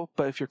Shadow,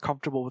 but if you're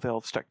comfortable with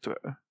Elf, stick to it.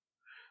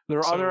 There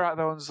are other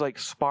add-ons like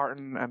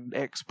Spartan and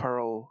Z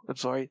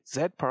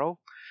Pearl.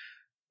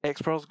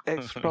 X Pearl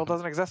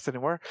doesn't exist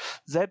anymore.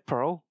 Z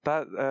Pearl,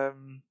 that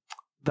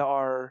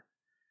are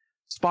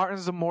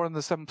Spartans are more on the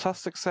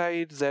simplistic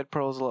side, Z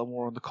Pearl is a little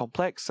more on the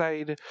complex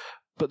side,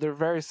 but they're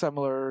very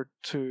similar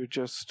to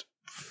just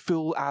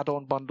full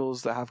add-on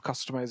bundles that have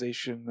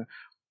customization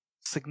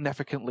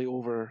significantly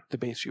over the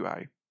base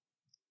UI.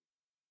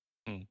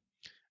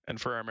 And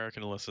for our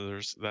American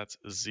listeners, that's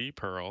Z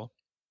Pearl.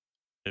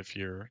 If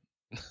you're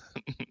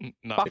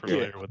not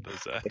familiar with the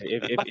Z.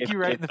 If you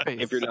right in the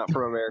face. If you're not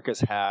from America's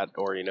Hat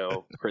or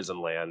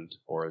Prison Land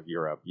or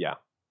Europe, yeah.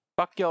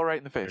 Fuck y'all right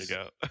in the face.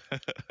 There you go.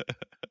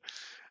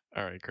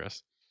 All right,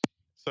 Chris.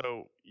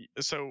 So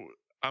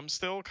I'm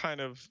still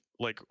kind of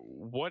like,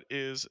 what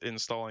is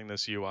installing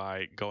this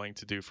UI going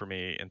to do for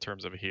me in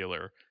terms of a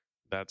healer?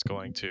 That's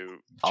going to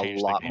change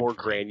a lot more for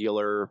me?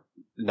 granular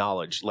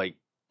knowledge. Like,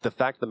 the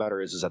fact of the matter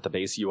is that the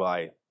base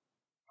UI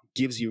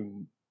gives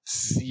you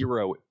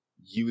zero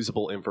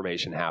usable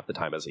information half the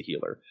time as a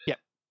healer. Yeah.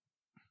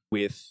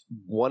 With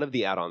one of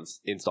the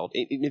add-ons installed,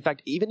 in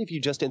fact, even if you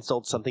just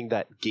installed something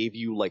that gave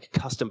you like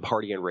custom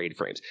party and raid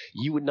frames,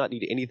 you would not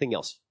need anything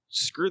else.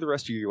 Screw the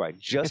rest of your UI.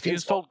 Just if you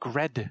installed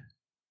Grid.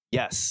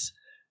 Yes.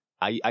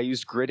 I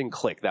used Grid and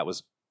Click. That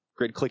was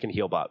Grid, Click, and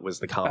Healbot was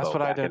the combo. That's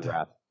what I did.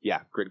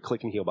 Yeah, Grid,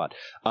 Click, and Healbot.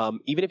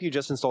 Even if you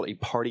just installed a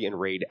party and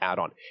raid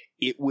add-on,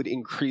 it would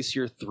increase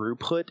your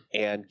throughput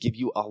and give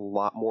you a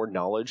lot more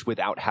knowledge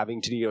without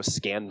having to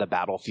scan the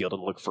battlefield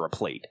and look for a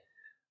plate.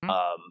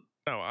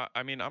 No,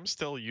 I mean, I'm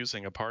still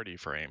using a party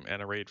frame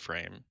and a raid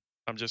frame.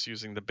 I'm just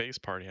using the base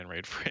party and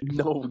raid frame.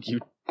 No,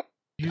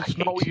 That's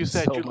not what you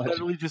said. So you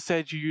literally just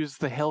said you use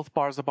the health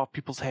bars above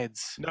people's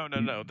heads.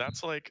 No.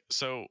 That's like,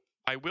 so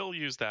I will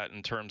use that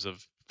in terms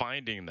of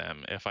finding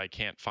them if I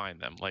can't find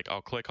them. Like,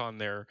 I'll click on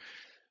their...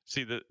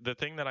 See, the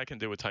thing that I can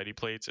do with tidy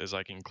plates is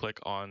I can click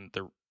on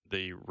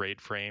the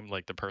raid frame,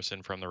 like the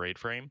person from the raid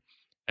frame,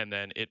 and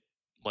then it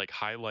like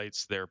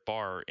highlights their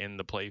bar in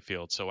the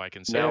playfield, so I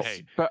can say,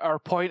 hey. But our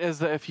point is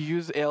that if you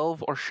use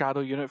Elf or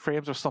Shadow unit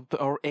frames or something,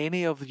 or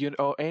any of the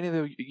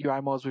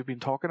UI mods we've been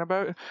talking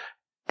about,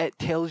 it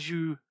tells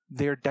you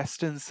their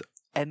distance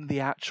in the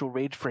actual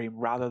raid frame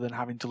rather than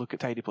having to look at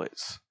tidy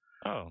plates.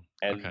 Oh,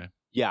 okay.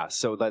 Yeah,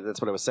 so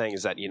that's what I was saying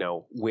is that,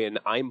 when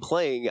I'm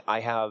playing, I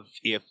have,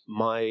 if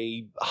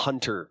my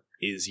hunter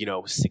is,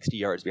 60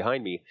 yards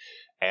behind me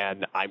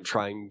and I'm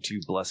trying to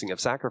Blessing of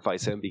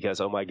Sacrifice him because,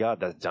 oh my god,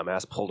 that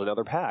dumbass pulled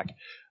another pack.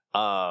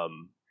 I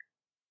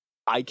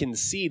can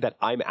see that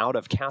I'm out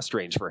of cast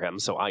range for him,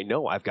 so I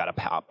know I've got to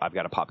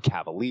pop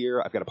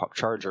Cavalier, I've got to pop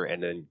Charger,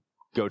 and then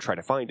go try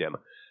to find him.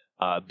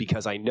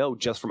 Because I know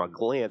just from a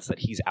glance that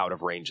he's out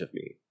of range of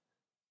me.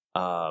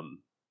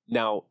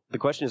 Now, the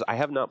question is, I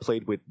have not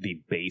played with the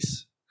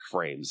base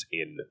frames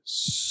in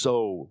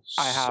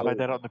I have. I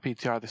did it on the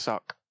PTR. They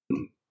suck.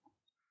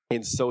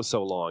 In so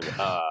long.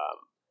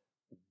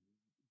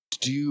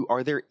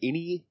 Are there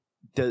any...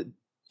 Do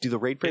the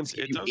raid frames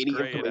give you any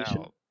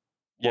information?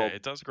 Yeah,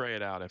 it does gray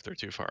it out if they're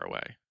too far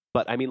away.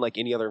 But I mean, like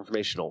any other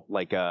informational,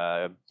 like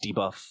debuff.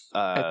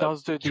 It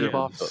does do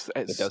debuffs.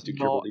 It does do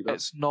debuffs.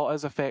 It's not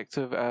as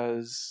effective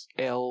as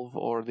Elv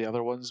or the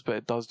other ones, but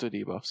it does do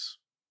debuffs.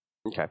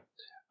 Okay.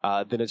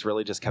 Then it's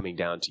really just coming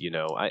down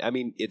to, I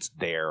mean, it's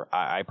there.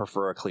 I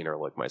prefer a cleaner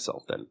look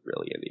myself than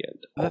really in the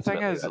end. The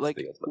thing is, like,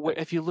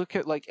 if you look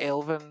at like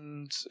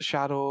Elven's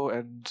Shadow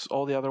and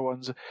all the other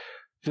ones,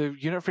 the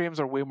unit frames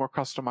are way more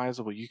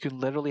customizable. You can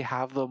literally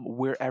have them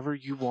wherever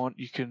you want.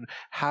 You can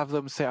have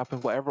them set up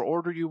in whatever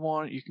order you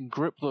want. You can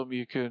group them.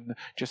 You can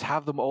just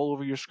have them all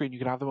over your screen. You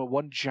can have them in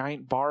one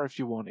giant bar if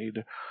you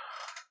wanted.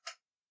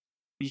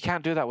 You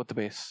can't do that with the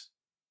base.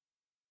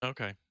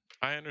 Okay.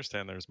 I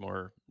understand there's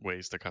more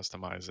ways to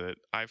customize it.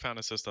 I found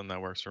a system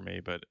that works for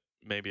me, but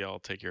maybe I'll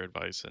take your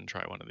advice and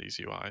try one of these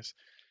UIs.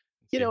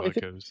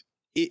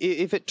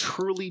 If it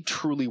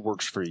truly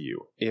works for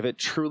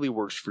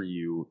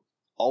you,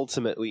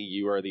 ultimately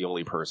you are the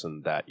only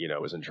person that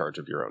is in charge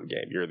of your own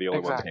game. You're the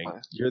only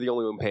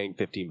one paying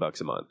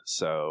 $15 a month.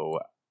 So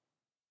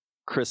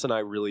Chris and I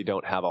really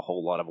don't have a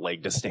whole lot of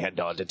leg to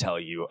stand on to tell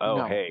you,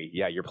 hey,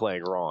 yeah, you're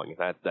playing wrong.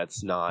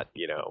 That's not,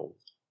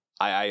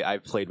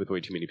 I've played with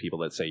way too many people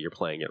that say you're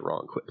playing it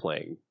wrong. Quit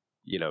playing,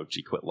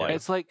 G-Quit Life.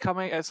 It's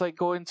like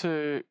going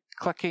to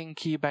clicking,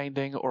 key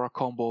binding, or a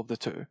combo of the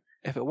two.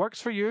 If it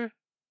works for you,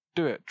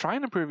 do it. Try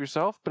and improve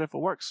yourself, but if it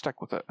works,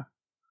 stick with it.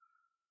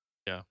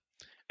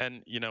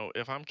 And,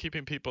 if I'm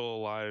keeping people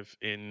alive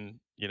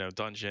in,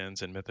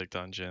 dungeons and Mythic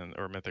Dungeon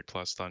or Mythic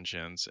Plus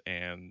dungeons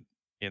and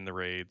in the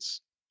raids,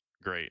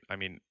 great. I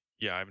mean,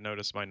 yeah, I've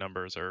noticed my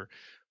numbers are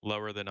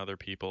lower than other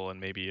people, and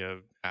maybe a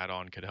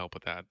add-on could help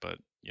with that. But,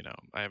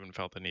 I haven't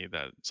felt the need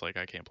that it's like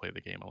I can't play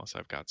the game unless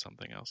I've got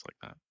something else like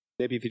that.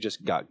 Maybe if you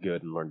just got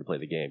good and learned to play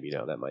the game,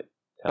 that might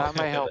help. That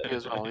might help you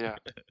as well, yeah.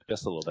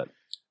 Just a little bit.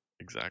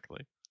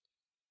 Exactly.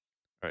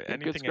 All right.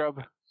 Good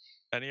scrub.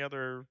 Any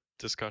other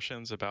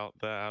discussions about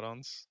the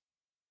add-ons?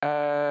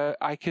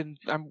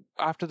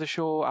 After the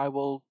show, I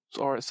will,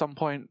 or at some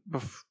point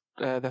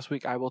this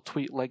week, I will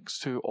tweet links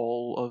to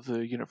all of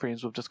the unit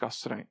frames we've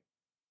discussed tonight.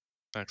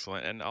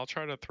 Excellent. And I'll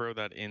try to throw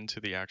that into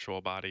the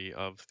actual body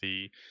of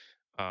the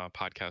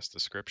podcast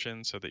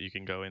description so that you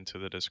can go into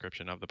the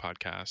description of the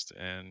podcast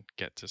and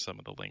get to some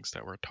of the links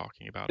that we're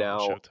talking about on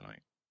the show tonight.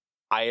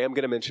 I am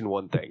going to mention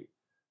one thing.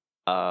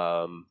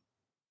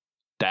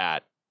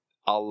 That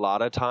a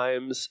lot of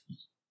times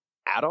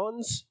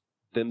add-ons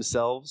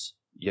themselves,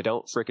 you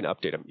don't freaking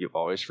update them. You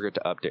always forget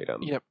to update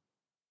them. Yep.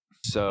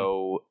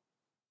 So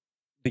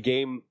the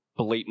game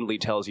blatantly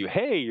tells you,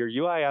 hey, your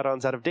UI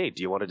add-on's out of date.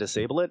 Do you want to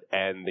disable it?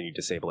 And then you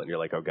disable it and you're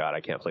like, oh god,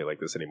 I can't play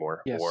like this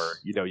anymore. Yes. Or,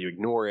 you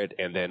ignore it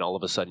and then all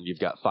of a sudden you've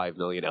got 5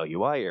 million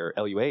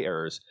LUA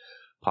errors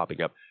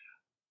popping up.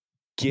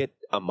 Get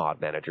a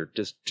mod manager.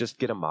 Just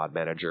get a mod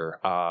manager.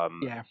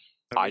 Yeah.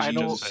 I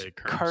know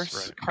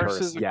Curse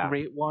is a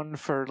great one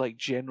for like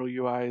general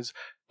UIs.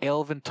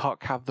 Elven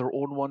Tuck have their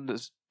own one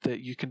that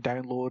you can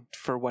download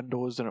for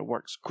Windows, and it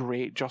works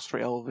great just for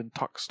Elven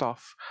Tuck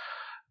stuff.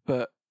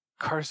 But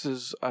Curse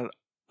is an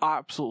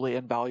absolutely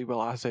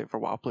invaluable asset for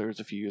WoW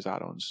players if you use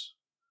add-ons.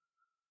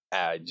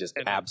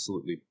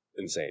 Absolutely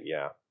insane,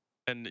 yeah.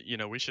 And,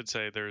 we should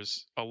say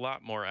there's a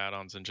lot more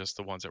add-ons than just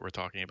the ones that we're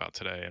talking about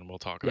today, and we'll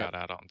talk about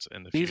add-ons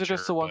in the future. These are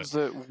just the ones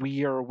that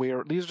we are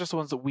aware. These are just the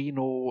ones that we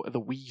know, that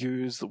we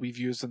use, that we've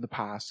used in the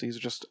past. These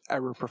are just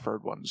our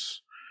preferred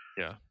ones.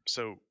 Yeah.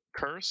 So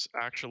Curse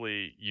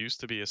actually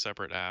used to be a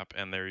separate app,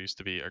 and there used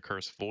to be a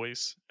Curse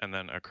voice and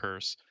then a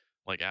Curse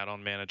like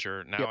add-on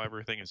manager. Now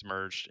everything is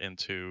merged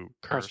into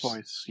Curse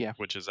voice,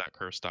 which is at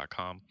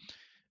curse.com.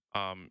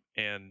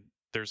 And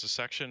there's a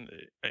section,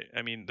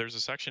 there's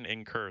a section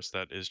in Curse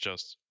that is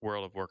just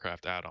World of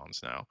Warcraft add-ons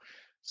now.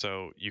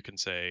 So you can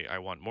say, I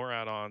want more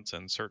add-ons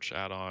and search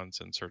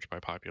by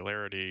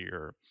popularity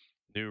or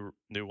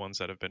new ones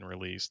that have been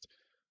released.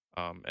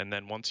 And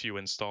then once you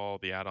install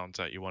the add-ons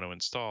that you want to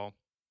install,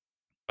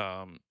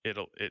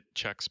 it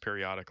checks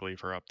periodically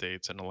for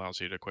updates and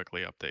allows you to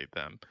quickly update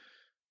them.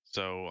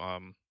 So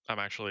I'm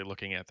actually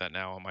looking at that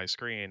now on my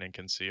screen and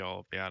can see all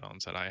of the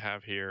add-ons that I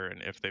have here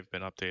and if they've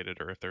been updated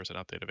or if there's an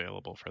update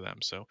available for them.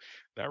 So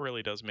that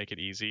really does make it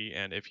easy.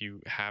 And if you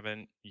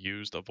haven't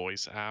used a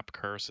voice app,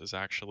 Curse is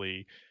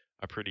actually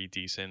a pretty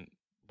decent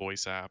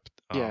voice app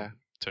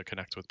to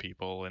connect with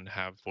people and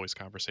have voice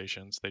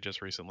conversations. They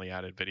just recently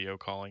added video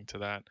calling to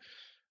that,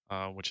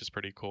 which is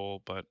pretty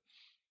cool. But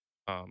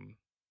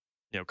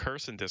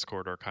Curse and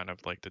Discord are kind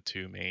of like the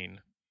two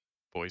main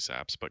voice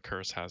apps, but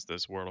Curse has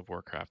this World of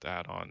Warcraft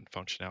add-on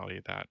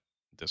functionality that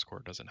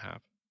Discord doesn't have.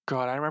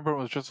 God, I remember it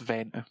was just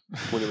Vent.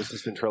 When it was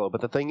just Ventrilo.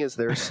 But the thing is,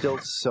 there's still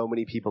so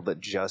many people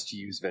that just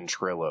use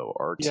Ventrilo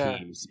or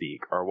TeamSpeak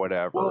or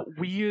whatever. Well,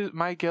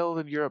 my guild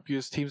in Europe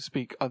used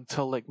TeamSpeak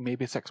until like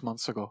maybe 6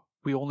 months ago.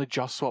 We only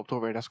just swapped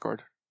over to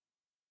Discord.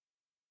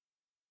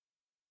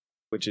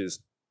 Which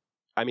is,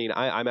 I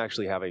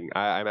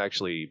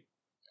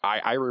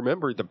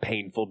remember the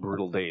painful,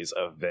 brutal days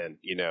of Vent,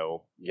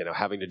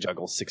 having to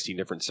juggle 16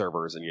 different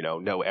servers and,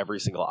 know every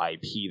single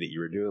IP that you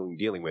were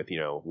dealing with,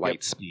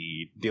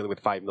 Lightspeed, dealing with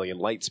 5 million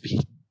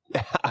Lightspeed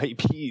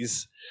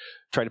IPs,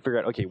 trying to figure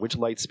out, okay, which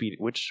Lightspeed,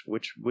 which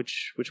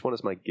one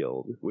is my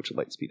guild? Which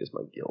Lightspeed is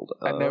my guild?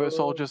 And now it's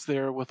all just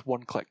there with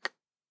one click.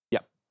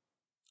 Yeah,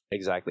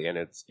 exactly. And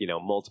it's,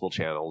 multiple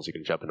channels. You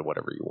can jump into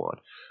whatever you want.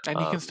 And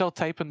you can still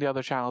type in the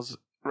other channels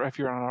if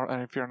you're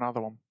on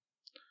another one.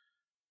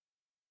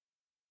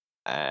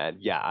 And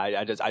yeah,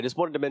 I just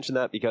wanted to mention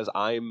that because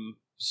I'm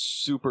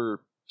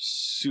super,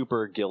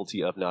 super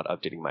guilty of not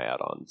updating my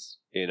add-ons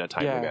in a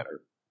timely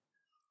manner.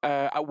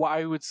 What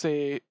I would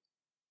say,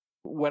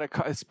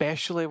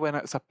 especially when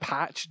it's a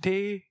patch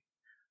day,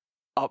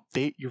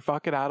 update your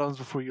fucking add-ons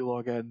before you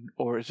log in,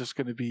 or it's just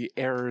going to be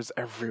errors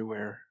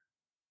everywhere.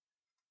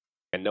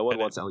 And no one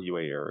wants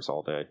LUA errors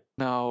all day.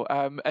 No,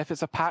 if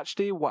it's a patch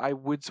day, what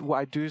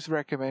I do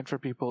recommend for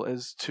people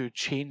is to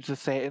change the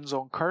settings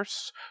on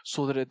Curse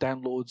so that it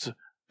downloads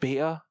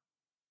beta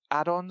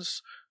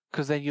add-ons,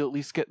 because then you at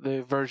least get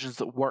the versions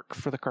that work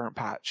for the current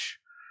patch.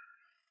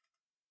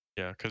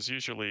 Yeah, because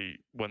usually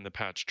when the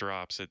patch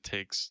drops, it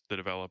takes the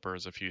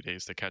developers a few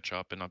days to catch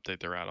up and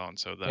update their add-on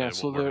so that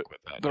it will work with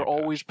that. They're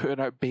always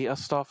putting out beta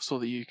stuff so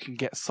that you can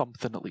get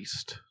something at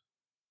least.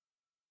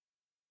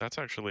 That's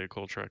actually a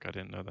cool trick. I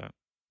didn't know that.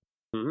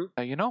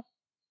 Mm-hmm. You know?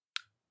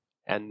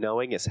 And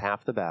knowing is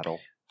half the battle.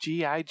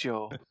 G.I.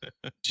 Joe.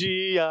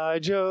 G.I.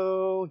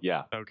 Joe.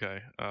 Yeah.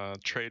 Okay.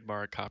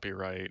 Trademark,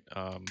 copyright.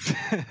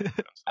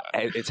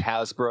 It's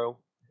Hasbro.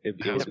 It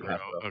was Hasbro.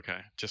 Okay.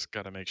 Just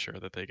got to make sure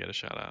that they get a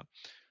shout out.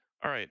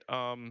 All right.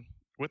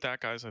 With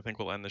that, guys, I think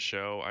we'll end the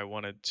show. I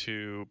wanted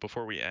to,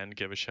 before we end,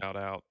 give a shout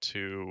out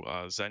to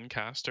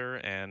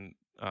Zencastr and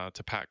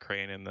to Pat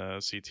Crane in the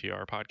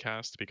CTR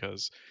podcast,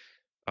 because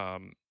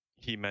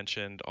he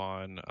mentioned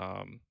on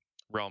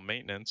Realm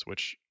Maintenance,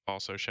 which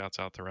also shouts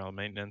out to Realm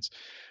Maintenance,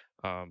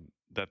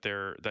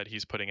 that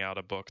he's putting out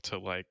a book to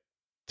like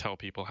tell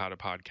people how to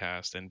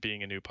podcast. And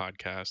being a new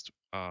podcast,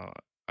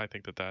 I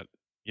think that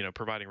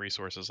providing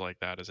resources like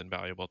that is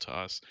invaluable to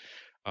us.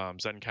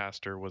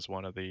 Zencastr was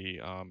one of the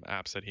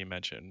apps that he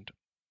mentioned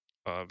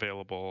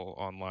available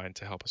online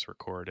to help us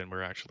record, and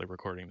we're actually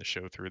recording the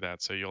show through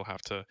that. So you'll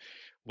have to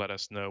let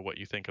us know what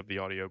you think of the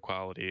audio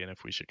quality and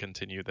if we should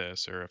continue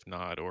this or if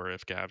not, or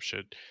if Gav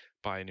should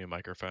buy a new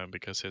microphone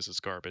because his is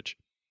garbage.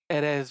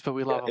 It is, but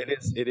we love him.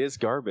 It is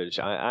garbage.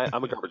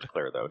 I'm a garbage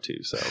declarer though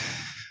too. So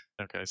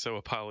okay, so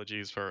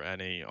apologies for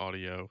any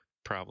audio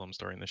problems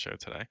during the show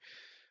today.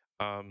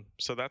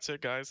 So that's it,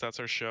 guys.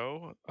 That's our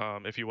show.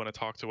 If you want to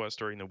talk to us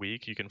during the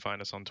week, you can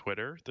find us on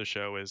Twitter. The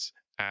show is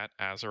at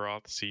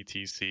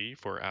AzerothCTC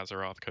for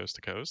Azeroth Coast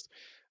to Coast.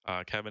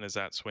 Kevin is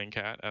at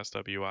Swingcat,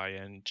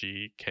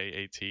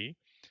 SWINGKAT.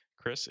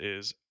 Chris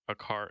is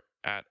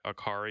at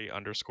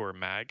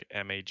Akari_mag,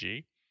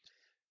 MAG.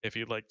 If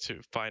you'd like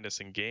to find us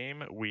in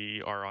game,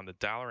 we are on the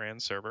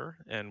Dalaran server,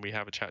 and we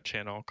have a chat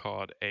channel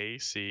called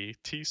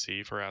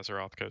ACTC for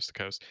Azeroth Coast to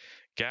Coast.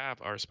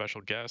 Gav, our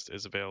special guest,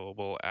 is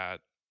available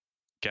at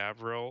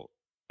Gavril_ET.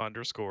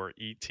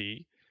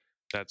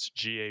 That's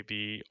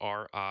GAVRILL_ET.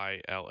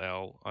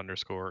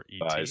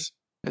 Eyes.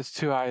 It's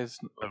 2 I's,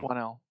 1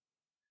 L.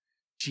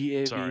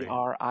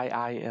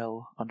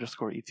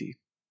 GAVRIIL_ET.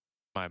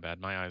 My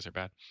bad. My eyes are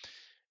bad.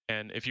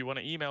 And if you want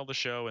to email the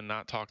show and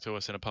not talk to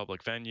us in a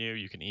public venue,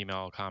 you can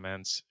email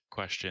comments,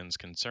 questions,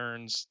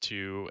 concerns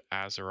to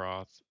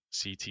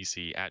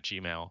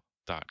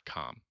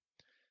AzerothCTC@gmail.com.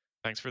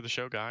 Thanks for the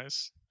show,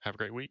 guys. Have a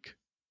great week.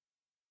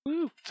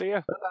 Woo. See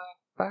ya.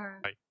 Bye.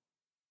 Bye.